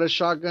he brought a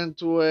shotgun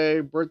to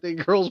a birthday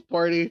girl's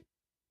party,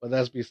 but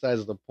that's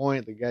besides the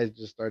point. The guy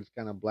just starts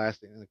kind of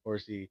blasting, and of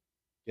course he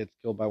gets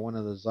killed by one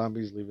of the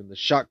zombies, leaving the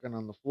shotgun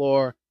on the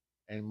floor.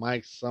 And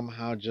Mike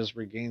somehow just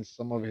regains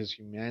some of his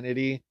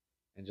humanity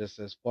and just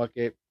says "fuck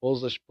it,"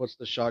 puts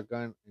the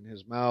shotgun in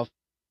his mouth,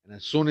 and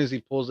as soon as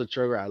he pulls the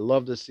trigger, I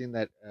love the scene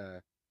that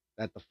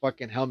the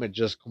fucking helmet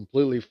just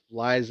completely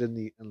flies in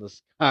the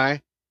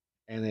sky,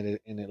 and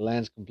it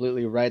lands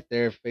completely right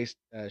there, face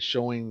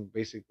showing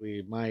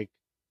basically Mike,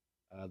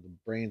 the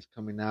brains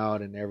coming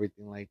out and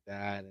everything like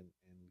that, and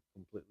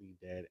completely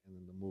dead, and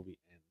then the movie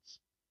ends.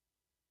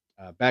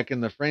 Back in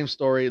the frame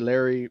story,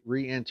 Larry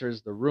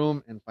re-enters the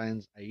room and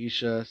finds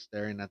Aisha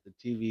staring at the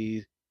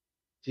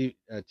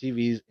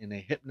TVs in a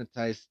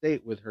hypnotized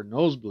state with her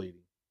nose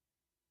bleeding.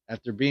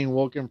 After being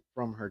woken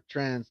from her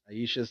trance,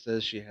 Aisha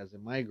says she has a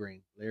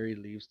migraine. Larry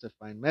leaves to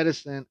find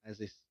medicine.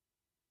 As a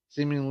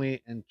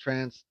seemingly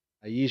entranced,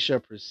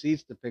 Aisha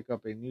proceeds to pick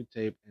up a new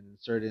tape and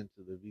insert it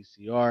into the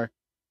VCR.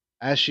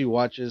 As she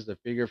watches, the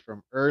figure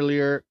from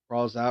earlier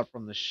crawls out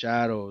from the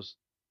shadows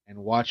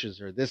and watches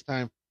her. This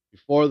time,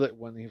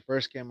 when he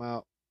first came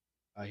out,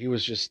 he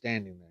was just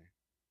standing there.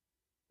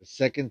 The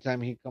second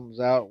time he comes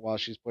out while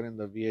she's putting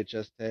the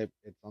VHS tape,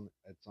 it's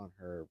on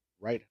her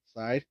right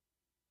side,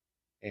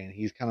 and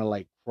he's kind of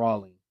like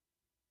crawling.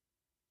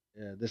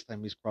 This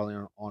time he's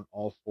crawling on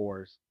all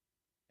fours,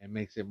 and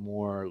makes it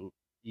more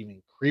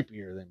even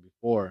creepier than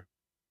before.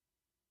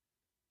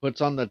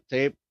 Puts on the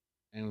tape,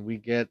 and we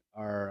get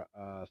our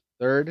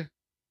third. Is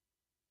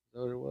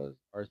that what it was?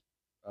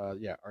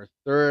 Our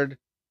third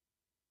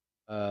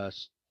uh,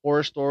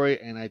 horror story,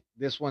 and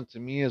this one to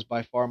me is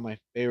by far my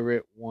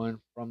favorite one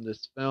from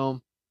this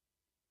film.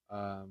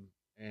 Um,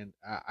 and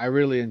I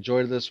really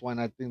enjoyed this one.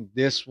 I think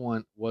this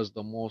one was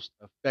the most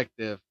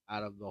effective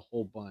out of the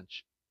whole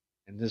bunch,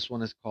 and this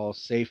one is called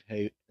Safe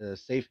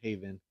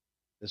Haven.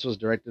 This was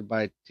directed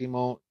by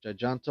Timo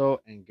Jajanto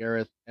and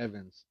Gareth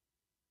Evans.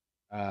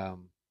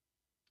 Um,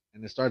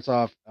 and it starts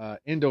off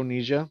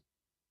Indonesia,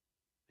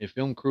 a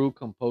film crew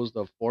composed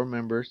of 4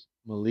 members: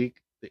 Malik,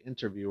 the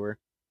interviewer;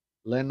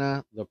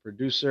 Lena, the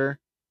producer;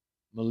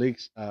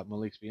 Malik's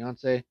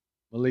fiance;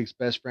 Malik's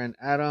best friend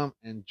Adam;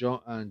 and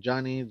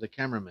Johnny, the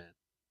cameraman,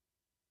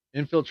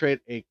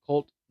 infiltrate a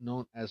cult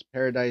known as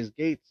Paradise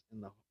Gates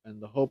in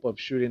the hope of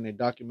shooting a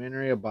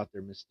documentary about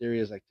their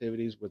mysterious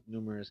activities with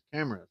numerous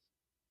cameras,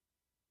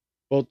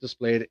 both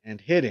displayed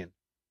and hidden.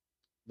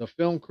 The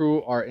film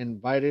crew are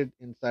invited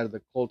inside of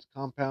the cult's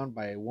compound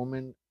by a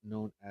woman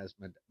known as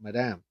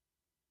Madame.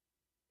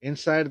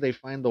 Inside, they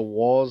find the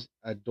walls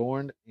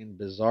adorned in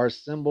bizarre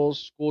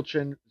symbols,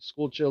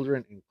 school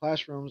children in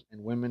classrooms,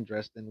 and women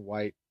dressed in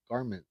white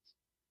garments.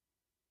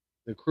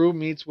 The crew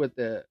meets with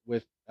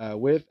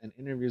and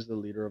interviews the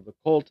leader of the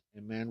cult,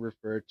 a man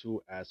referred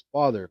to as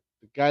Father.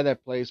 The guy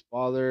that plays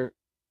Father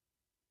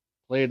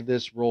played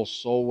this role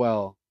so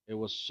well. It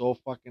was so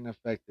fucking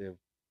effective.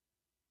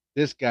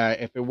 This guy,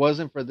 if it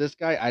wasn't for this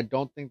guy, I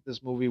don't think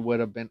this movie would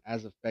have been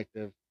as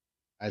effective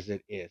as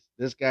it is.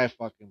 This guy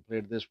fucking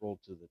played this role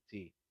to the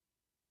T.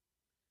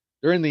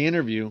 During the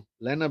interview,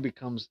 Lena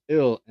becomes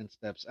ill and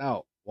steps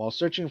out. While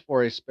searching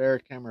for a spare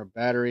camera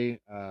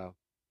battery,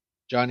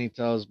 Johnny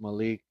tells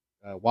Malik,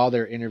 while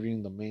they're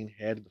interviewing the main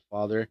head, the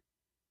father,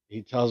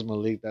 he tells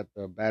Malik that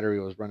the battery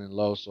was running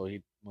low, so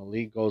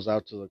Malik goes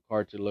out to the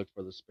car to look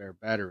for the spare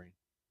battery.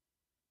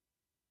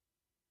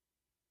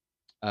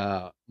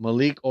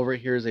 Malik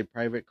overhears a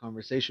private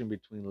conversation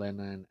between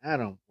Lena and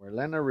Adam, where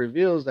Lena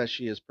reveals that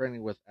she is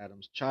pregnant with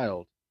Adam's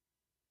child.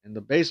 In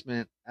the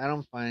basement,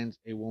 Adam finds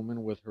a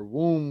woman with her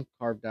womb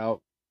carved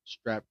out,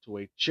 strapped to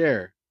a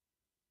chair.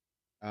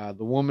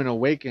 The woman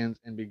awakens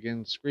and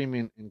begins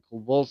screaming and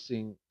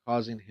convulsing,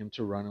 causing him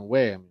to run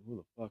away. I mean, who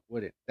the fuck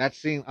would it? That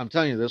scene, I'm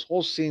telling you, this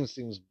whole scene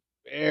seems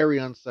very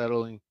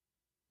unsettling.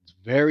 It's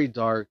very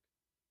dark.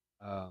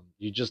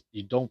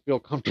 You don't feel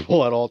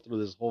comfortable at all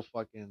through this whole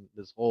fucking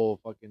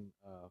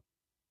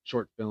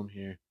short film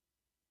here.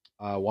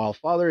 While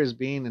Father is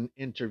being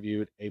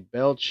interviewed, a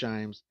bell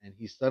chimes and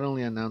he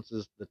suddenly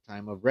announces the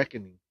time of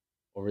reckoning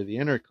over the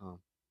intercom.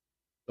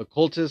 The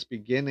cultists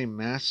begin a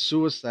mass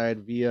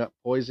suicide via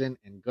poison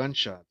and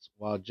gunshots,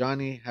 while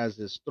Johnny has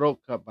his throat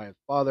cut by his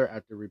father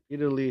after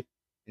repeatedly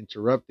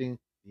interrupting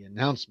the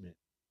announcement.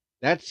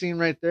 That scene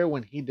right there,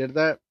 when he did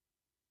that,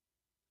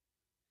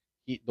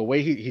 the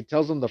way he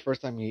tells them the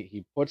first time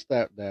he puts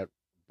that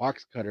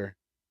box cutter,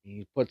 and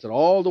he puts it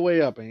all the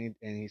way up, and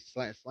he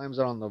slams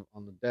it on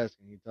the desk,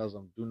 and he tells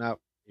them, "Do not,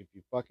 if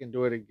you fucking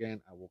do it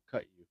again, I will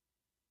cut you."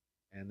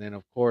 And then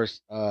of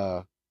course,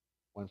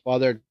 when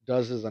Father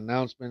does his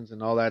announcements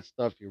and all that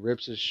stuff, he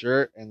rips his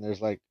shirt, and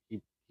there's like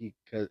he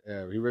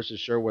rips his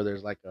shirt where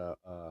there's like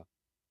a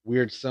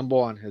weird symbol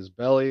on his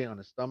belly, on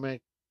his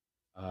stomach.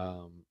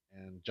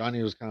 And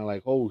Johnny was kind of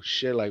like, "Oh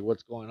shit, like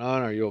what's going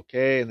on? Are you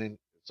okay?" And then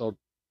so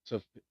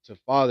to to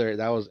Father,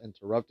 that was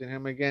interrupting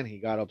him again. He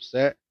got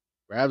upset,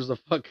 grabs the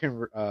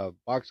fucking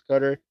box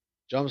cutter,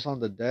 jumps on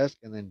the desk,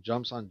 and then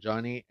jumps on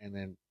Johnny. And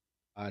then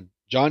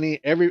Johnny,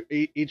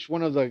 each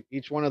one of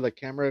the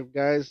camera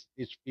guys,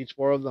 each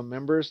 4 of the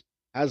members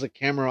has a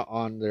camera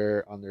on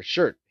their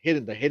shirt,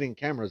 hidden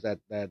cameras that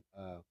they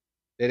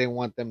didn't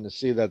want them to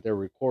see that they're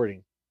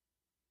recording.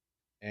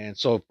 And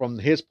so from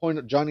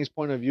Johnny's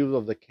point of view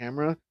of the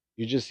camera,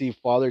 you just see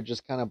Father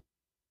just kind of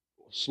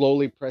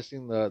slowly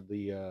pressing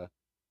the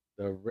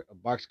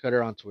box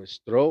cutter onto his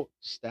throat,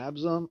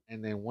 stabs him,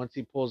 and then once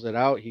he pulls it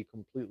out, he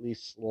completely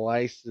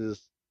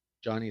slices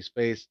Johnny's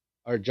face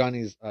or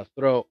Johnny's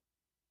throat.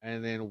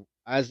 And then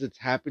as it's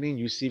happening,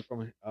 you see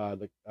from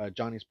the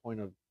Johnny's point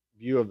of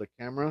view of the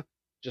camera,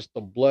 just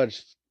the blood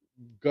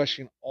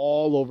gushing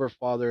all over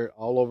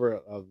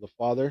the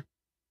father,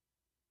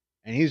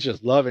 and he's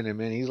just loving it,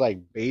 man. He's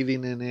like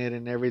bathing in it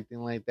and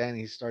everything like that, and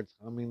he starts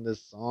humming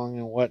this song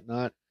and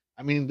whatnot.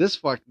 I mean, this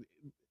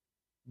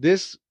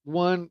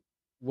one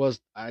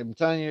was, I'm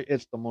telling you,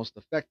 it's the most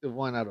effective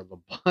one out of the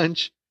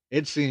bunch.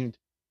 It seemed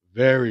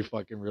very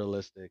fucking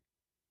realistic.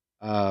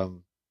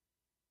 Um,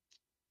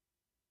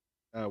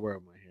 where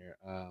am I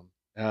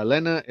here?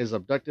 Lena is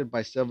abducted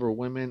by several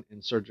women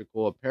in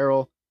surgical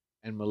apparel,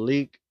 and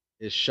Malik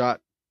is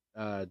shot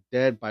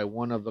dead by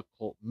one of the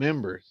cult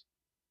members.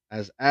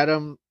 As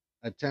Adam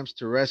attempts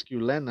to rescue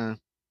Lena,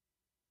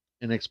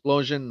 an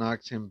explosion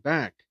knocks him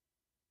back.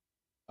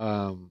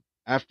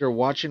 After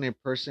watching a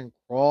person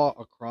crawl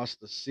across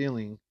the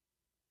ceiling,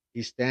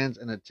 he stands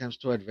and attempts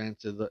to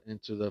advance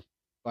into the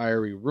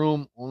fiery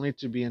room, only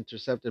to be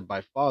intercepted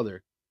by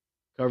Father,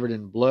 covered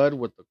in blood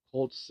with the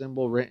cult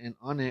symbol written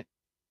on it,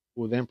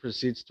 who then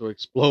proceeds to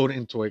explode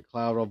into a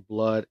cloud of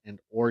blood and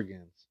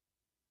organs.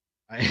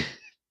 I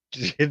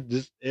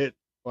it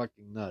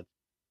fucking nuts.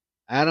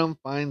 Adam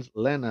finds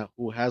Lena,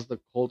 who has the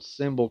cult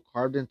symbol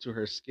carved into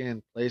her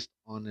skin, placed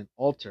on an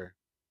altar.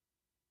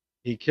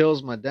 He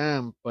kills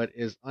Madame, but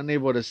is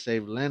unable to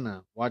save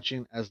Lena,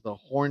 watching as the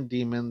horn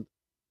demon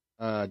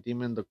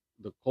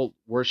the cult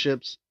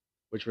worships,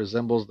 which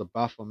resembles the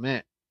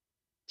Baphomet,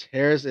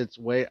 tears its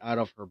way out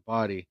of her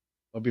body.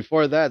 But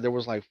before that, there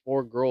was like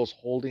four girls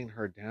holding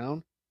her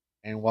down,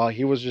 and while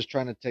he was just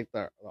trying to take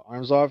the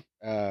arms off,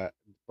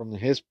 from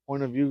his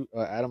point of view,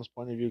 Adam's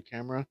point of view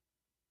camera,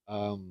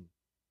 um,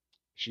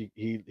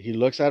 he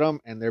looks at them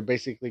and they're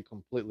basically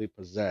completely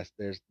possessed.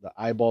 There's the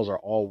eyeballs are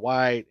all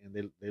white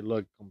and they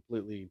look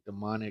completely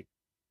demonic.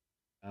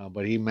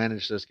 But he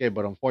managed to escape.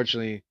 But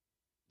unfortunately,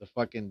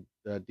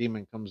 the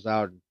demon comes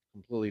out and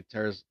completely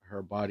tears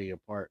her body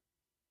apart.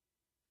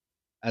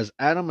 As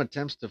Adam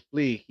attempts to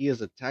flee, he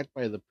is attacked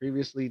by the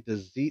previously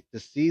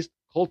deceased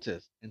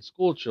cultists and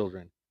school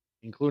children,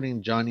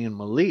 including Johnny and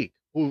Malik,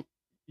 who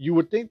you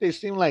would think they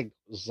seem like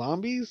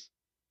zombies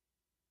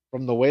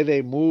from the way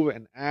they move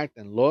and act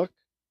and look,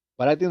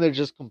 but I think they're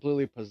just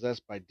completely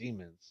possessed by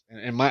demons. And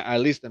in my,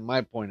 at least in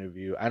my point of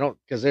view, I don't,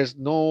 because there's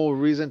no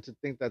reason to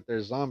think that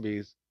they're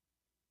zombies.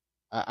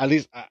 At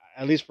least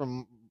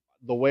from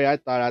the way I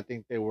thought, I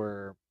think they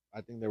were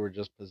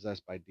just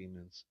possessed by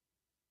demons.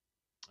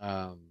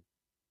 Um,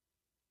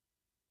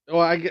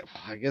 well, I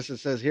guess it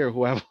says here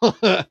who have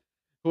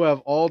who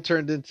have all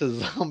turned into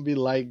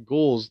zombie-like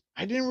ghouls.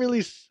 I didn't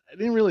really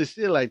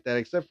see it like that,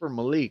 except for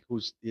Malik,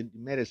 who's it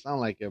made it sound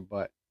like it.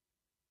 But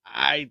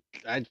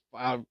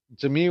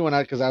to me when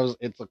I because I was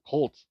it's a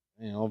cult,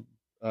 you know,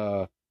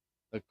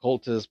 the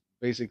cult is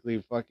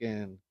basically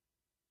fucking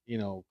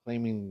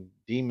claiming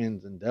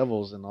demons and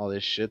devils and all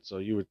this shit. So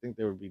you would think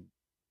they would be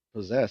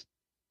possessed.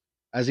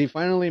 As he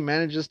finally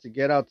manages to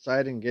get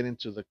outside and get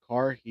into the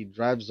car, he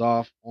drives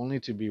off only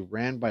to be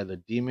ran by the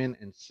demon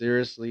and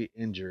seriously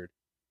injured.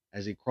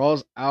 As he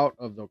crawls out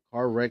of the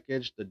car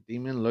wreckage, the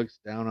demon looks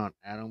down on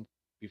Adam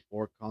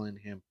before calling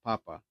him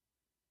Papa.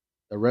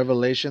 The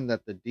revelation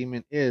that the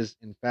demon is,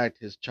 in fact,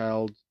 his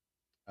child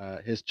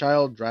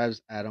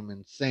drives Adam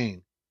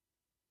insane.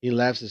 He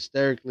laughs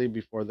hysterically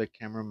before the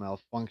camera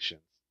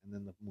malfunctions, and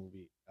then the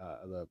movie,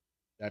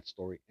 that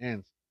story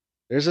ends.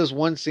 There's this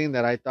one scene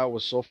that I thought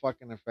was so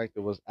fucking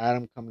effective was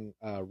Adam coming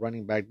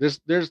running back.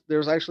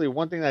 There's actually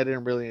one thing I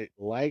didn't really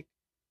like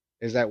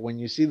is that when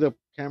you see the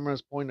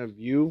camera's point of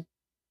view,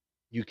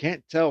 you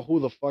can't tell who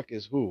the fuck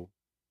is who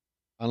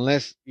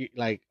unless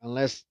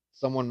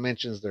someone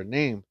mentions their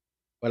name.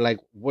 But like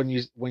when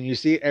you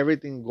see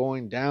everything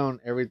going down,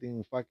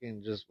 everything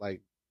fucking just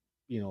like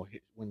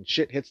when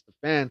shit hits the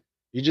fan,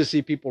 you just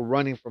see people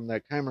running from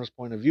that camera's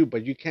point of view,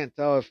 but you can't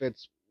tell if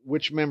it's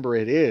which member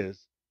it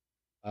is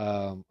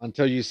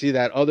until you see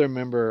that other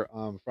member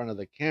in front of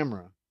the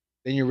camera.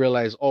 Then you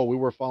realize, oh, we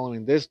were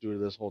following this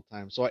dude this whole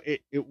time. So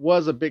it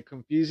was a bit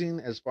confusing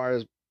as far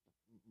as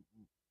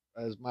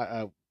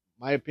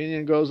my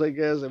opinion goes. I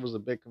guess it was a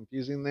bit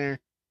confusing there.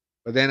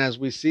 But then as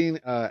we seen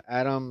not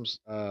Adam,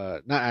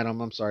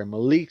 I'm sorry,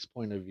 Malik's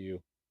point of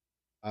view,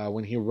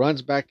 when he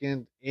runs back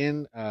in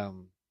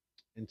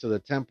into the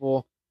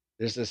temple,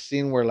 there's a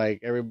scene where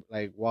like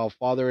while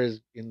Father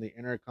is in the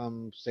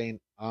intercom saying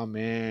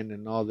Amen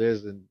and all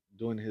this and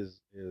doing his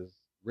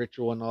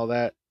ritual and all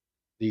that,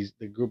 the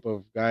group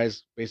of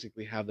guys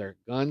basically have their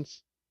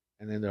guns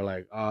and then they're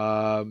like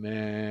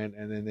Amen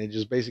and then they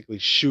just basically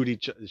shoot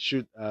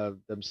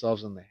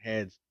themselves in the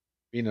heads,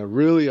 being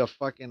a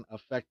fucking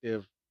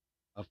effective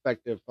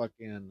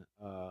fucking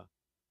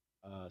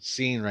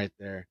scene right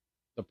there.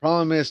 The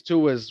problem is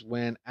too is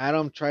when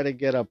Adam tried to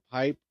get a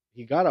pipe,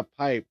 he got a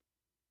pipe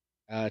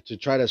to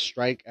try to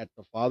strike at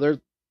the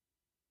father.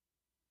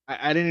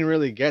 I didn't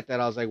really get that.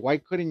 I was like, why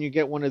couldn't you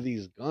get one of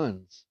these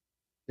guns?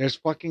 There's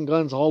fucking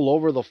guns all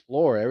over the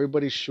floor.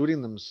 Everybody's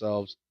shooting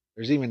themselves.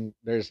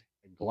 There's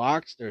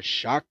Glocks, there's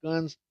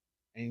shotguns,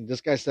 and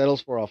this guy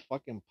settles for a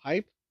fucking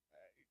pipe.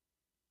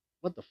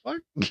 What the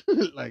fuck?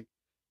 Like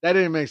that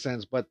didn't make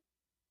sense. But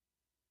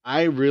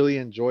I really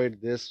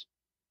enjoyed this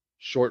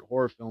short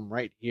horror film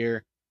right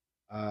here.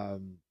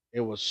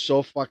 It was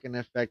so fucking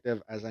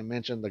effective. As I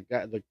mentioned, the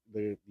guy,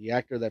 the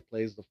actor that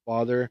plays the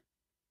father,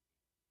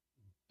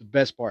 the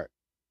best part.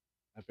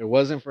 If it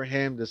wasn't for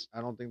him, this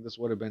I don't think this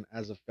would have been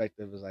as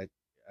effective as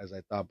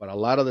I thought. But a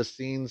lot of the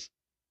scenes,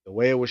 the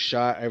way it was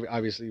shot,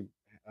 obviously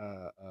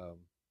uh,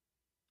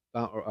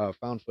 um,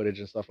 found footage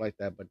and stuff like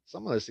that. But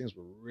some of the scenes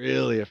were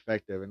really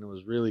effective, and it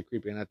was really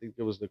creepy. And I think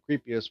it was the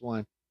creepiest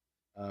one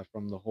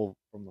from the whole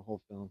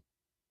film.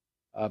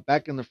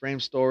 Back in the frame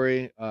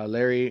story,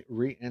 Larry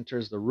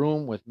re-enters the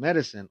room with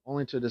medicine,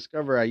 only to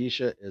discover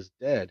Aisha is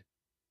dead,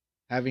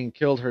 having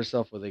killed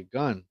herself with a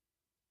gun.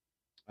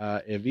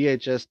 A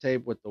VHS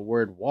tape with the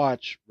word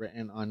 "watch"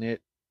 written on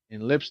it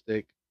in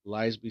lipstick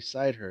lies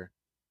beside her.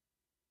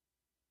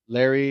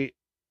 Larry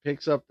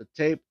picks up the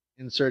tape,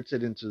 inserts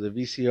it into the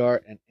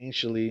VCR, and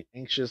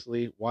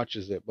anxiously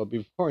watches it. But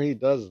before he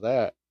does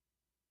that,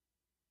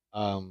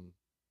 um,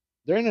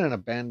 they're in an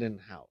abandoned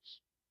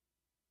house.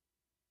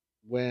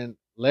 When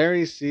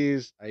Larry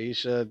sees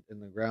Aisha in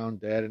the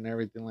ground dead and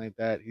everything like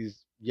that,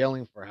 he's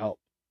yelling for help,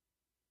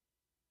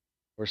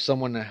 for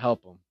someone to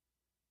help him.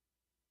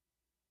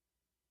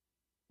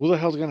 Who the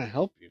hell's gonna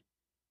help you?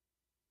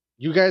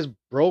 You guys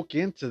broke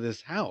into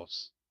this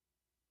house.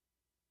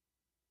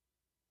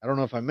 I don't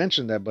know if I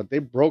mentioned that, but they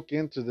broke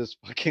into this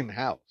fucking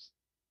house.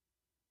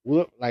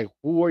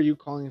 who are you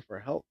calling for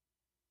help?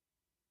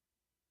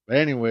 But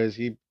anyways,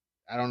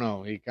 I don't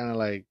know, he kind of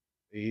like,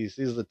 he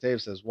sees the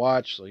tape, says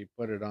watch, so he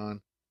put it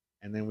on,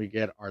 and then we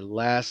get our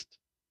last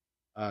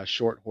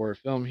short horror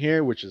film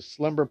here, which is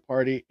Slumber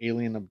Party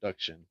Alien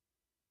Abduction.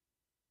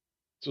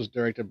 This was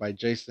directed by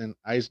Jason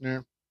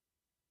Eisner,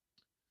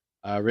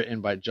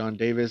 written by John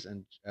Davis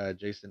and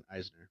Jason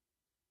Eisner.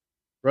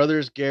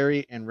 Brothers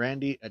Gary and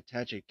Randy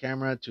attach a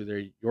camera to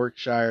their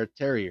Yorkshire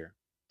Terrier,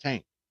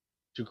 Tank,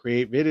 to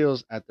create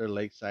videos at their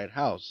lakeside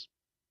house.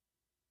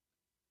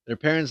 Their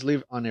parents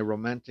leave on a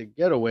romantic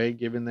getaway,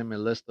 giving them a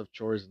list of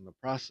chores in the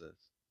process.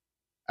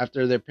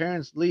 After their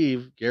parents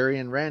leave, Gary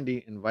and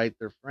Randy invite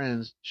their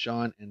friends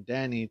Sean and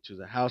Danny to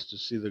the house to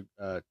see the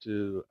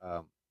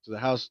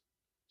house,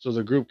 so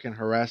the group can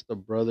harass the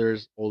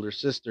brothers' older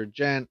sister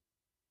Jen,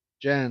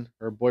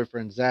 her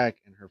boyfriend Zach,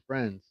 and her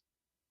friends.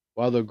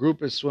 While the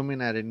group is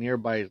swimming at a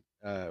nearby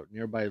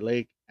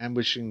lake,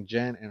 ambushing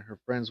Jen and her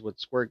friends with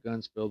squirt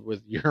guns filled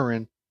with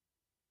urine,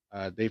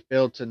 they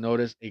fail to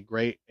notice a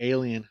gray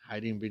alien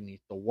hiding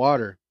beneath the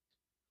water.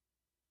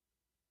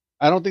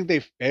 I don't think they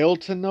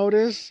failed to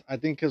notice. I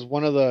think because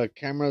one of the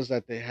cameras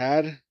that they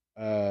had,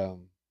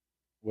 um,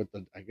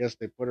 I guess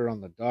they put it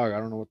on the dog. I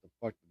don't know what the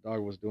fuck the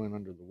dog was doing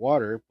under the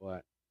water,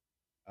 but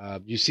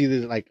you see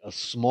this like a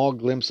small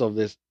glimpse of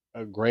this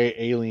a gray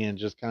alien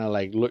just kind of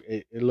like look.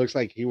 It looks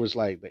like he was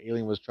like the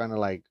alien was trying to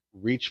like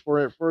reach for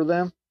it for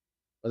them,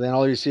 but then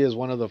all you see is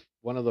one of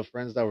the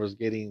friends that was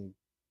getting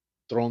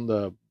thrown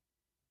the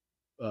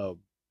uh,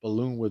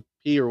 balloon with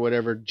pee or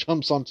whatever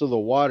jumps onto the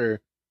water,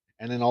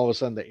 and then all of a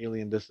sudden the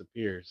alien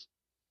disappears.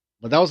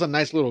 But that was a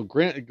nice little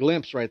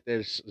glimpse right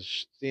there,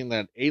 seeing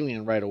that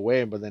alien right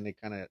away, but then it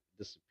kind of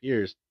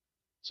disappears.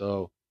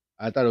 So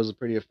I thought it was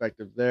pretty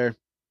effective there.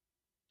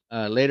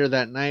 Later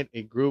that night,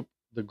 the group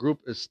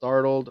is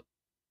startled.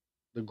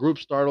 The group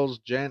startles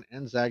Jen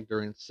and Zach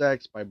during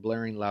sex by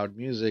blaring loud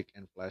music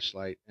and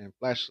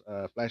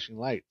flashing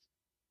lights.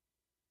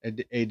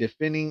 A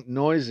deafening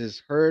noise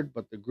is heard,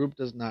 but the group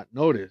does not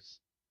notice.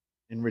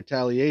 In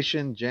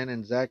retaliation, Jen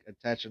and Zach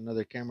attach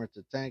another camera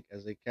to Tank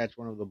as they catch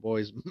one of the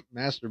boys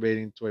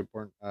masturbating to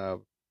a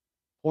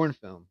porn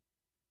film.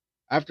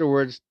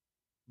 Afterwards,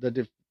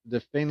 the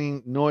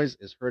deafening noise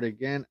is heard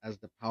again as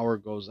the power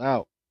goes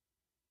out.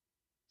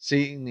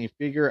 Seeing a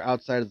figure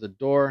outside of the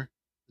door,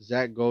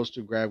 Zach goes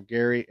to grab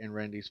Gary and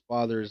Randy's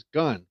father's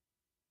gun.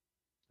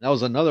 That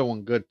was another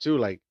one good too.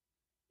 Like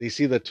they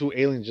see the two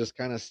aliens just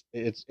kind of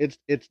it's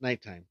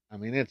nighttime. I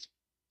mean it's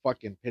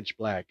fucking pitch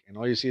black, and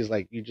all you see is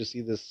like you just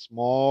see this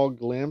small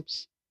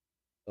glimpse,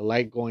 the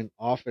light going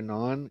off and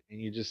on, and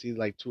you just see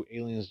like two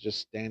aliens just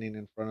standing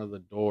in front of the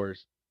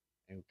doors,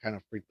 and kind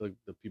of freak the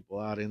people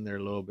out in there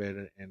a little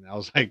bit. And I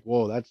was like,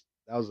 whoa, that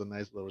was a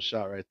nice little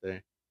shot right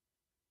there.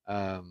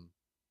 Let's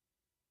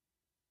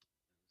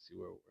see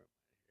where we're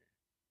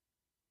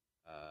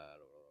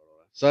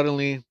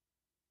suddenly,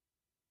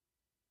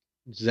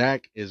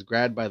 Zack is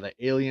grabbed by the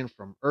alien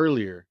from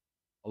earlier,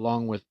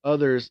 along with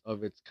others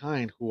of its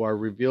kind who are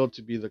revealed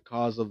to be the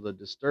cause of the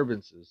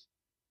disturbances.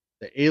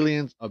 The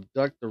aliens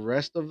abduct the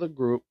rest of the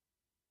group,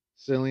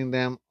 sealing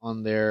them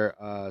on their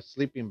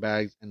sleeping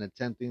bags and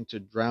attempting to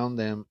drown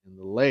them in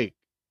the lake.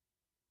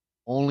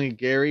 Only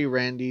Gary,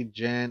 Randy,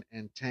 Jen,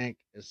 and Tank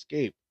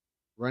escape,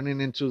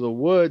 running into the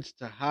woods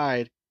to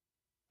hide.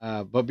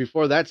 But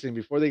before that scene,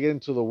 before they get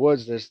into the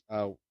woods,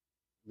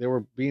 they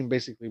were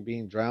basically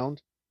being drowned,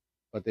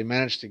 but they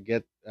managed to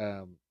get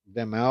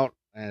them out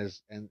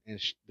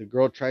the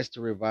girl tries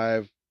to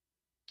revive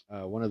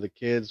one of the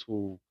kids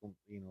who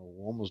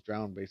almost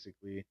drowned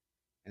basically,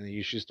 and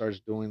then she starts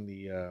doing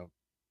the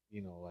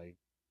like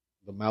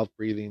the mouth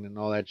breathing and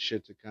all that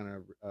shit to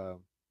kind of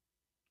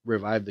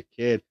revive the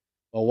kid.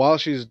 But while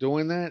she's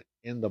doing that,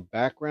 in the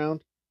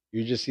background,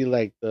 you just see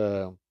like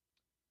the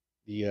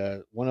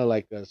one of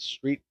like a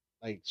street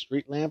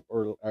lamp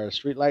or a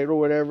street light or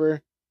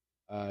whatever,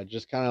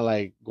 just kind of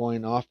like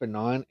going off and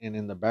on, and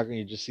in the background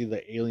you just see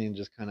the alien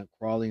just kind of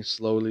crawling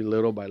slowly,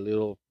 little by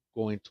little,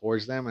 going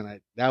towards them,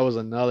 and that was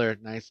another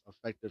nice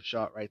effective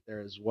shot right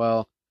there as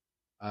well.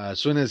 As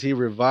soon as he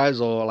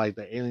revives, all like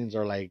the aliens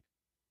are like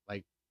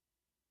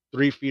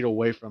 3 feet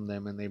away from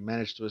them, and they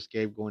manage to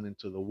escape going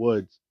into the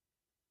woods.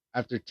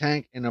 After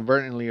Tank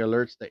inadvertently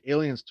alerts the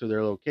aliens to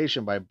their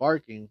location by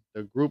barking,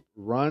 the group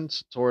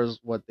runs towards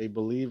what they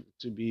believe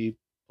to be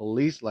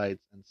police lights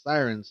and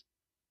sirens,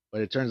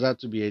 but it turns out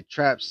to be a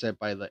trap set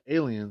by the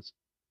aliens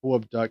who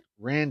abduct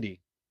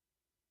Randy.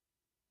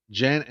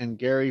 Jen and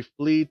Gary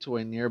flee to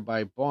a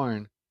nearby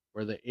barn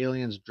where the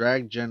aliens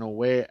drag Jen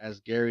away as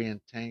Gary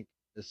and Tank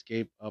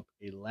escape up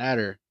a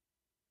ladder.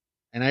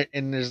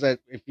 And there's that,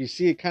 if you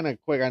see it kind of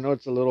quick, I know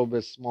it's a little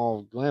bit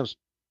small glimpse.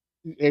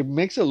 It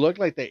makes it look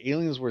like the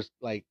aliens were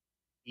like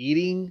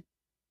eating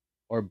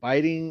or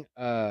biting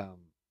the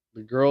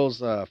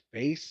girl's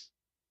face,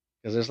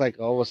 because there's like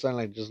all of a sudden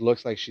like just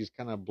looks like she's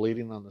kind of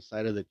bleeding on the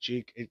side of the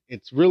cheek.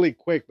 It's really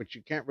quick, but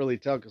you can't really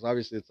tell because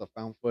obviously it's a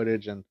found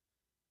footage and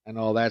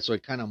all that, so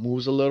it kind of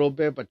moves a little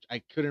bit. But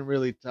I couldn't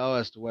really tell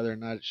as to whether or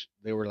not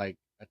they were like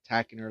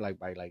attacking her like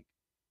by like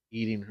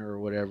eating her or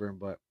whatever,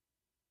 but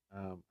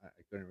I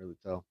couldn't really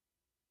tell.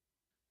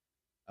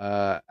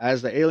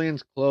 As the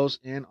aliens close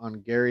in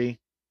on Gary,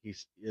 he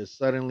is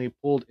suddenly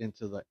pulled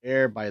into the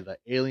air by the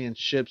alien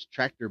ship's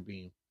tractor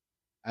beam.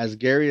 As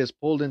Gary is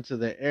pulled into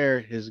the air,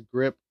 his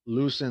grip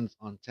loosens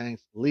on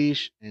Tank's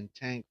leash, and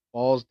Tank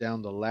falls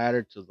down the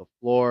ladder to the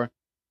floor,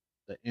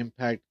 the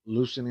impact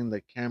loosening the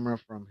camera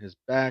from his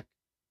back.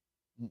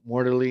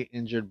 Mortally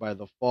injured by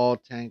the fall,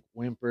 Tank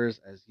whimpers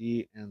as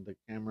he and the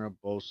camera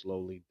both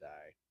slowly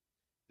die.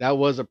 That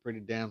was a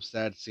pretty damn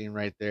sad scene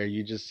right there.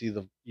 You just see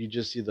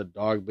the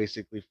dog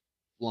basically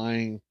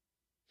flying,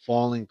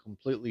 falling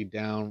completely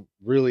down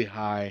really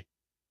high,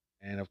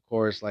 and of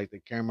course, like the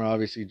camera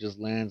obviously just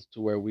lands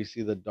to where we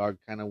see the dog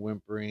kind of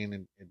whimpering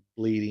and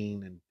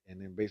bleeding,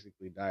 and then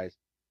basically dies.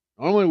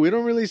 Normally, we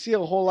don't really see a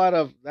whole lot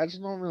of that's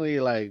normally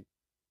like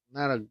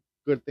not a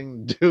good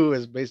thing to do.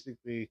 Is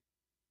basically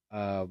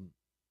um,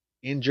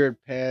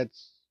 injured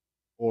pets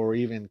or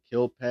even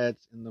kill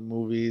pets in the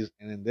movies,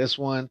 and in this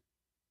one,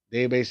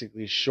 they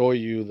basically show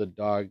you the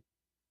dog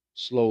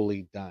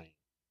slowly dying,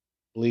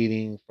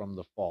 bleeding from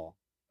the fall,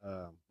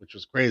 which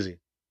was crazy.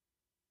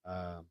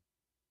 Um,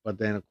 but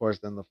then, of course,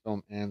 then the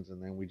film ends,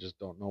 and then we just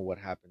don't know what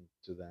happened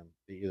to them.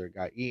 They either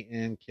got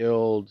eaten,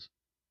 killed,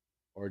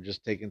 or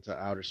just taken to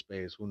outer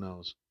space. Who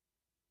knows?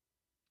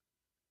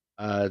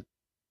 Uh,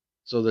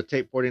 so the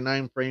tape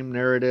 49 frame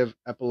narrative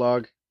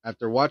epilogue.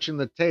 After watching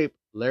the tape,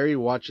 Larry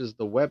watches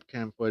the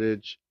webcam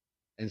footage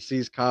and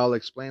sees Kyle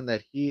explain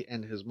that he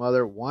and his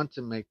mother want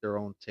to make their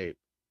own tape.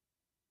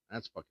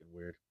 That's fucking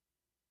weird.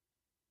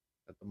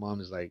 That the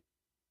mom is like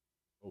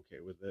okay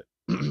with it.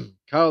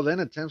 Kyle then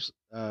attempts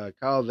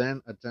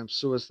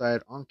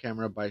suicide on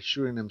camera by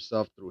shooting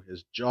himself through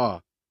his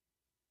jaw,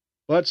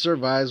 but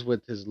survives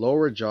with his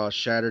lower jaw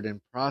shattered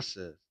in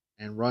process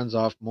and runs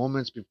off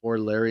moments before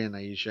Larry and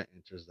Aisha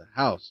enters the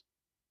house.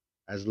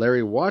 As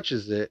Larry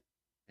watches it,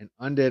 an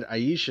undead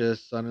Aisha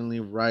suddenly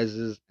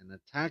rises and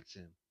attacks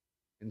him.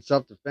 In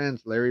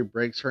self-defense, Larry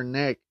breaks her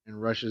neck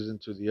and rushes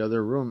into the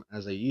other room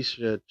as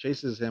Aisha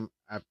chases him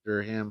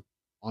after him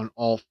on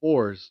all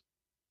fours.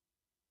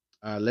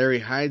 Larry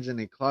hides in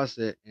a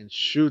closet and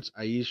shoots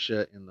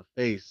Aisha in the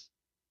face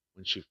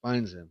when she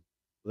finds him.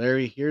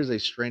 Larry hears a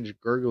strange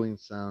gurgling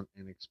sound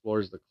and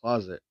explores the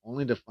closet,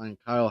 only to find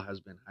Kyle has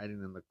been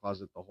hiding in the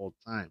closet the whole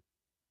time.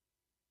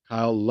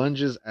 Kyle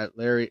lunges at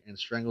Larry and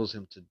strangles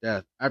him to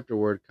death.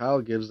 Afterward,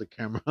 Kyle gives the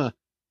camera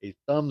a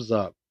thumbs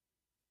up,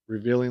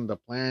 revealing the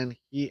plan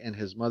he and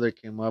his mother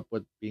came up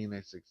with being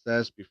a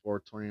success before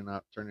turning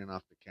off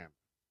the camera.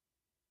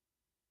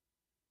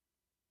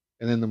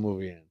 And then the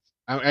movie ends.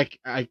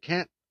 I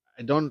can't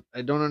I don't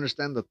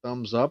understand the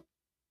thumbs up.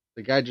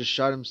 The guy just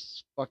shot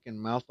his fucking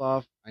mouth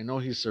off. I know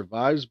he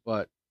survives,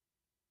 but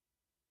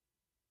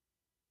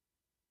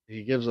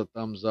he gives a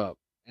thumbs up.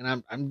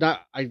 And I'm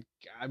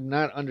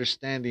not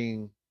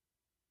understanding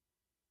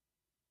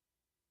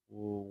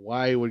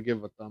why he would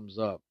give a thumbs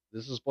up.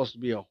 This is supposed to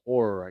be a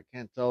horror. I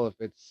can't tell if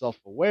it's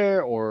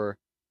self-aware or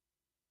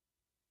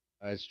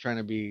it's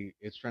trying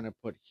to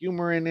put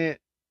humor in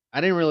it. I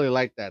didn't really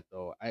like that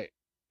though.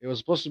 It was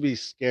supposed to be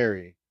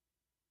scary.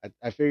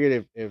 I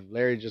figured if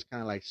Larry just kind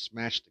of like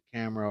smashed the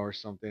camera or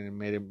something and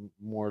made it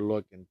more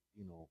look and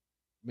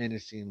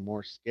menacing,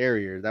 more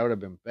scarier, that would have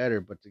been better.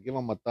 But to give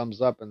him a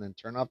thumbs up and then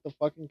turn off the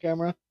fucking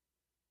camera,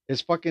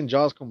 his fucking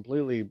jaw's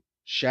completely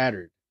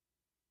shattered.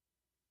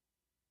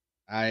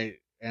 I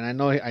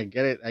know I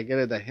get it. I get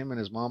it that him and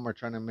his mom are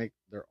trying to make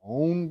their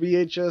own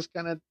VHS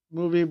kind of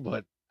movie,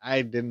 but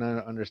I did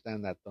not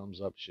understand that thumbs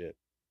up shit.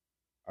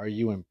 Are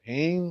you in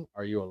pain?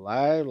 Are you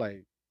alive?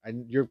 Like,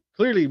 you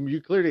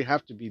clearly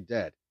have to be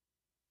dead.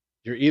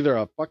 You're either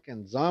a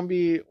fucking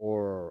zombie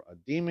or a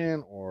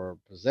demon or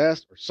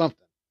possessed or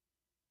something.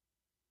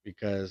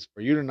 Because for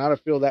you to not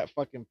feel that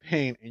fucking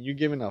pain and you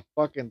giving a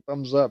fucking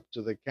thumbs up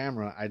to the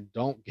camera, I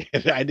don't get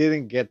it. I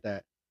didn't get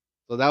that.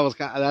 So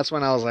that's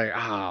when I was like,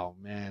 oh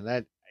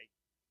man,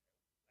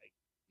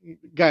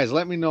 guys,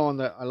 let me know in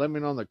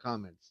the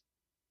comments.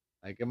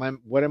 Like,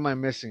 what am I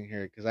missing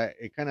here? Because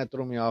it kind of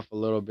threw me off a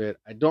little bit.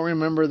 I don't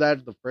remember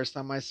that the first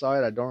time I saw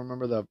it. I don't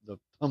remember the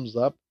thumbs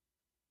up.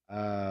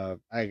 I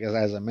guess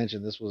as I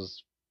mentioned, this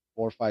was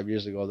 4 or 5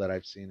 years ago that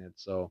I've seen it.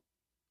 So,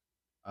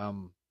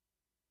 um,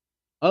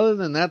 other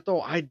than that,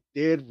 though, I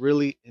did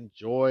really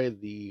enjoy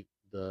the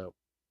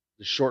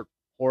short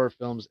horror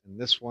films in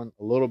this one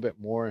a little bit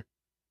more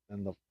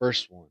than the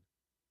first one.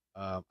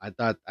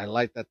 I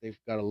like that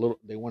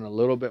they went a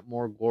little bit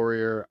more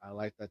gorier. I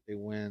like that they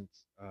went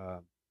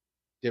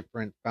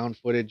different found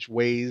footage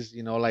ways,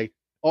 like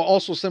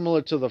also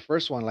similar to the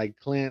first one, like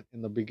Clint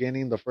in the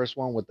beginning, the first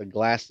one with the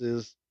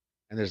glasses,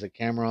 and there's a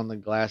camera on the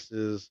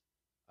glasses,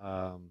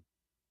 um,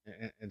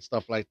 and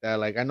stuff like that.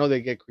 Like I know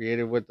they get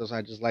creative with this.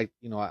 I just like,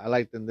 I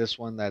liked in this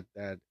one that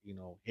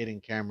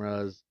hidden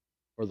cameras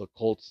for the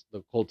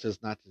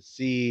cultists not to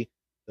see,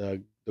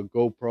 the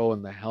GoPro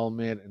and the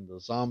helmet and the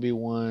zombie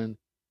one,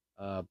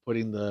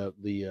 putting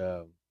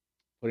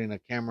putting a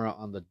camera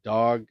on the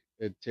dog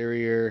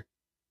interior.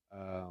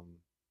 Um,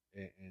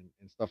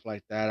 and stuff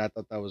like that. I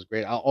thought that was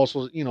great. I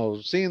also,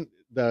 seeing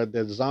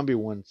the zombie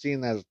one,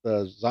 seeing as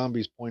the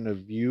zombie's point of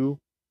view,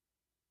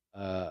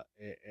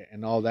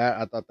 and all that,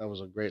 I thought that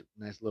was a great,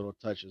 nice little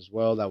touch as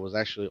well. That was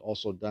actually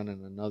also done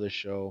in another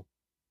show,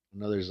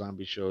 another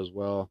zombie show as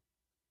well.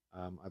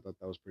 I thought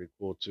that was pretty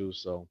cool too.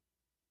 So,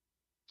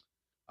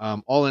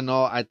 all in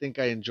all, I think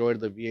I enjoyed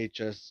the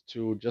VHS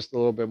 2 just a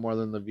little bit more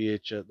than the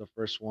VHS, the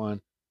first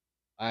one.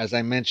 As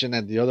I mentioned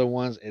at the other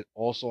ones, it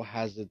also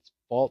has its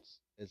faults.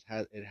 It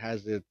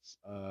has its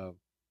uh,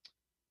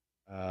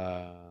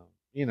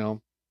 you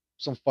know,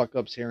 some fuck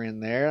ups here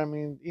and there. I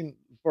mean,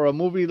 for a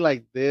movie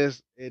like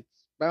this, it's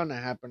bound to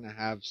happen to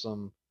have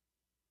some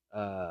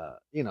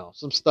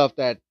some stuff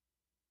that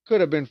could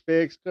have been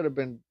fixed, could have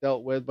been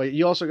dealt with. But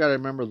you also got to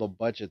remember the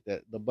budget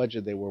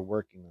they were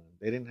working on.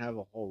 They didn't have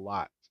a whole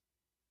lot.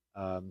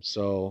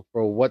 So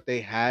for what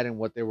they had and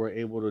what they were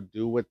able to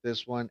do with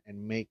this one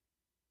and make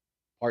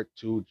part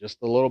two just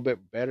a little bit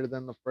better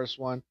than the first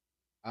one,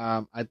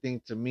 I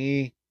think to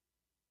me,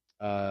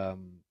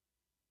 um,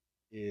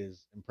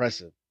 is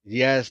impressive.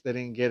 Yes, they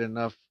didn't get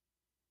enough.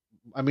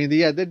 I mean,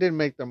 yeah, they did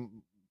make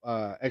them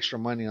extra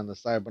money on the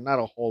side, but not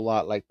a whole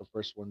lot like the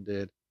first one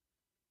did.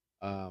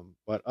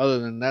 But other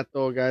than that,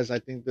 though, guys, I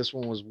think this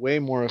one was way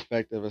more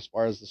effective as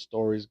far as the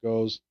stories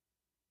goes.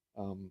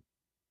 Um,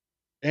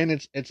 and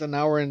it's an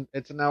hour and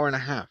a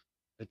half.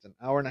 It's an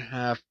hour and a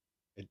half.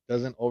 It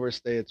doesn't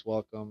overstay its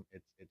welcome.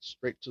 It's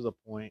straight to the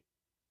point.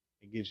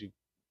 It gives you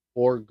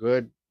four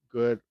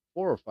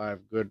or five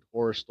good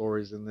horror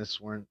stories in this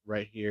one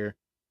right here.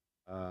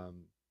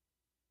 Um,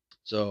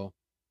 so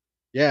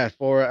yeah,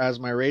 for as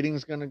my rating,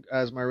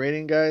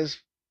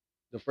 guys,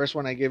 the first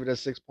one I gave it a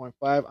 6.5.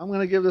 I'm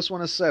gonna give this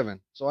one a 7.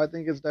 So I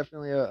think it's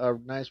definitely a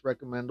nice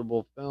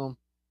recommendable film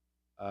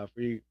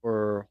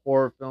for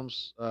horror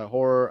films,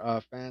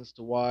 horror fans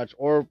to watch,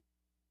 or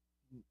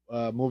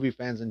movie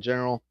fans in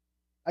general.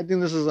 I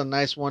think this is a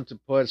nice one to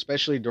put,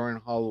 especially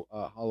during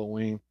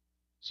Halloween.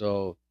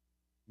 So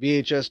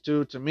VHS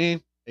 2 to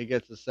me, it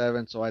gets a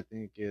 7. So I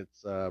think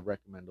it's a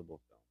recommendable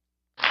film.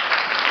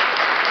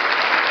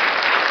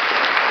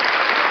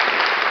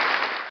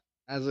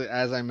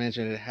 As I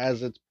mentioned, it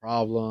has its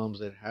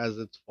problems, it has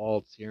its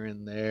faults here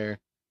and there.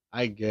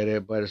 I get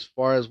it, but as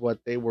far as what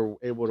they were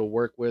able to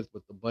work with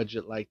the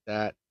budget like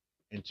that,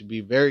 and to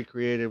be very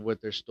creative with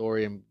their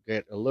story and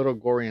get a little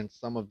gory in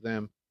some of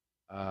them,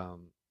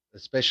 um,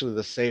 especially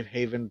the safe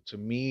haven. To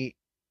me,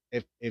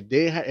 if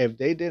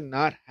they did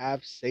not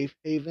have safe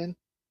haven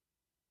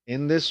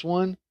in this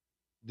one,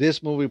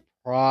 this movie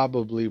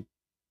probably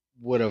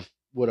would have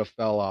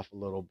fell off a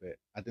little bit.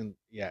 I think,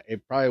 yeah,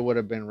 it probably would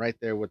have been right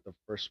there with the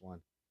first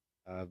one,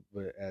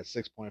 but at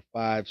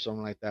 6.5,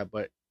 something like that.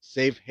 But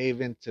Safe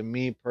Haven, to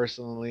me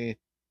personally,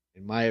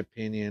 in my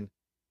opinion,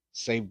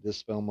 saved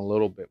this film a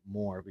little bit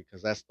more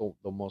because that's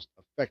the most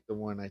effective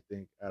one I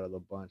think out of the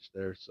bunch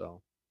there.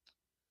 So,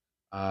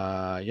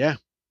 yeah.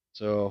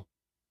 So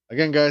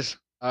again, guys,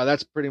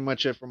 that's pretty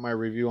much it for my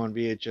review on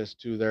VHS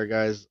 2 there,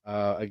 guys.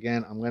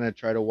 Again, I'm going to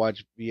try to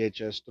watch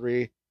VHS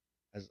 3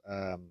 as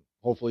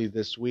hopefully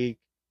this week.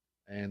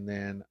 And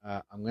then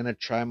I'm going to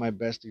try my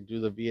best to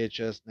do the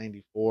VHS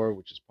 94,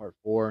 which is part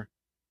 4.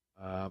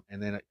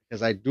 And then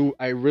because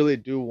I really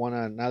do want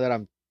to, now that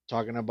I'm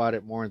talking about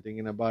it more and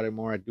thinking about it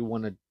more, I do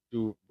want to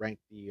do rank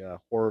the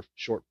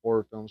short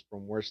horror films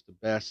from worst to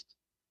best,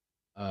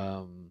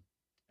 um,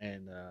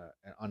 and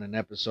on an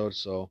episode.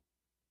 So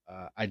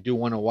I do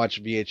want to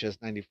watch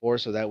VHS 94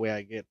 so that way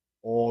I get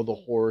all the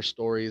horror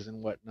stories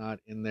and whatnot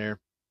in there.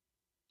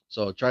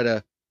 So try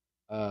to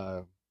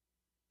uh,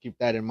 keep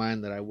that in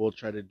mind that I will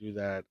try to do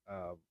that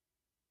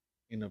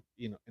in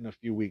a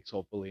few weeks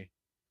hopefully.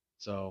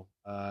 So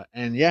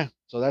and yeah,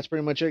 so that's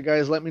pretty much it,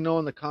 guys. Let me know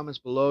in the comments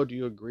below. Do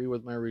you agree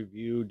with my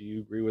review? Do you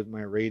agree with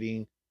my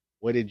rating?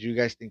 What did you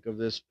guys think of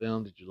this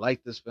film? Did you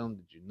like this film?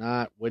 Did you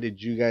not? What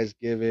did you guys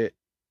give it?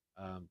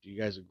 Do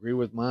you guys agree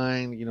with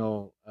mine?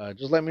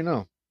 Just let me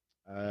know.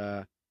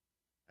 Uh,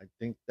 I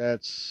think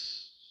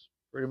that's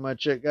pretty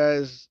much it,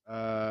 guys.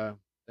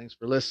 Thanks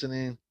for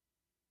listening,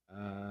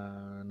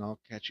 and I'll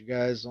catch you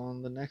guys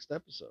on the next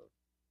episode.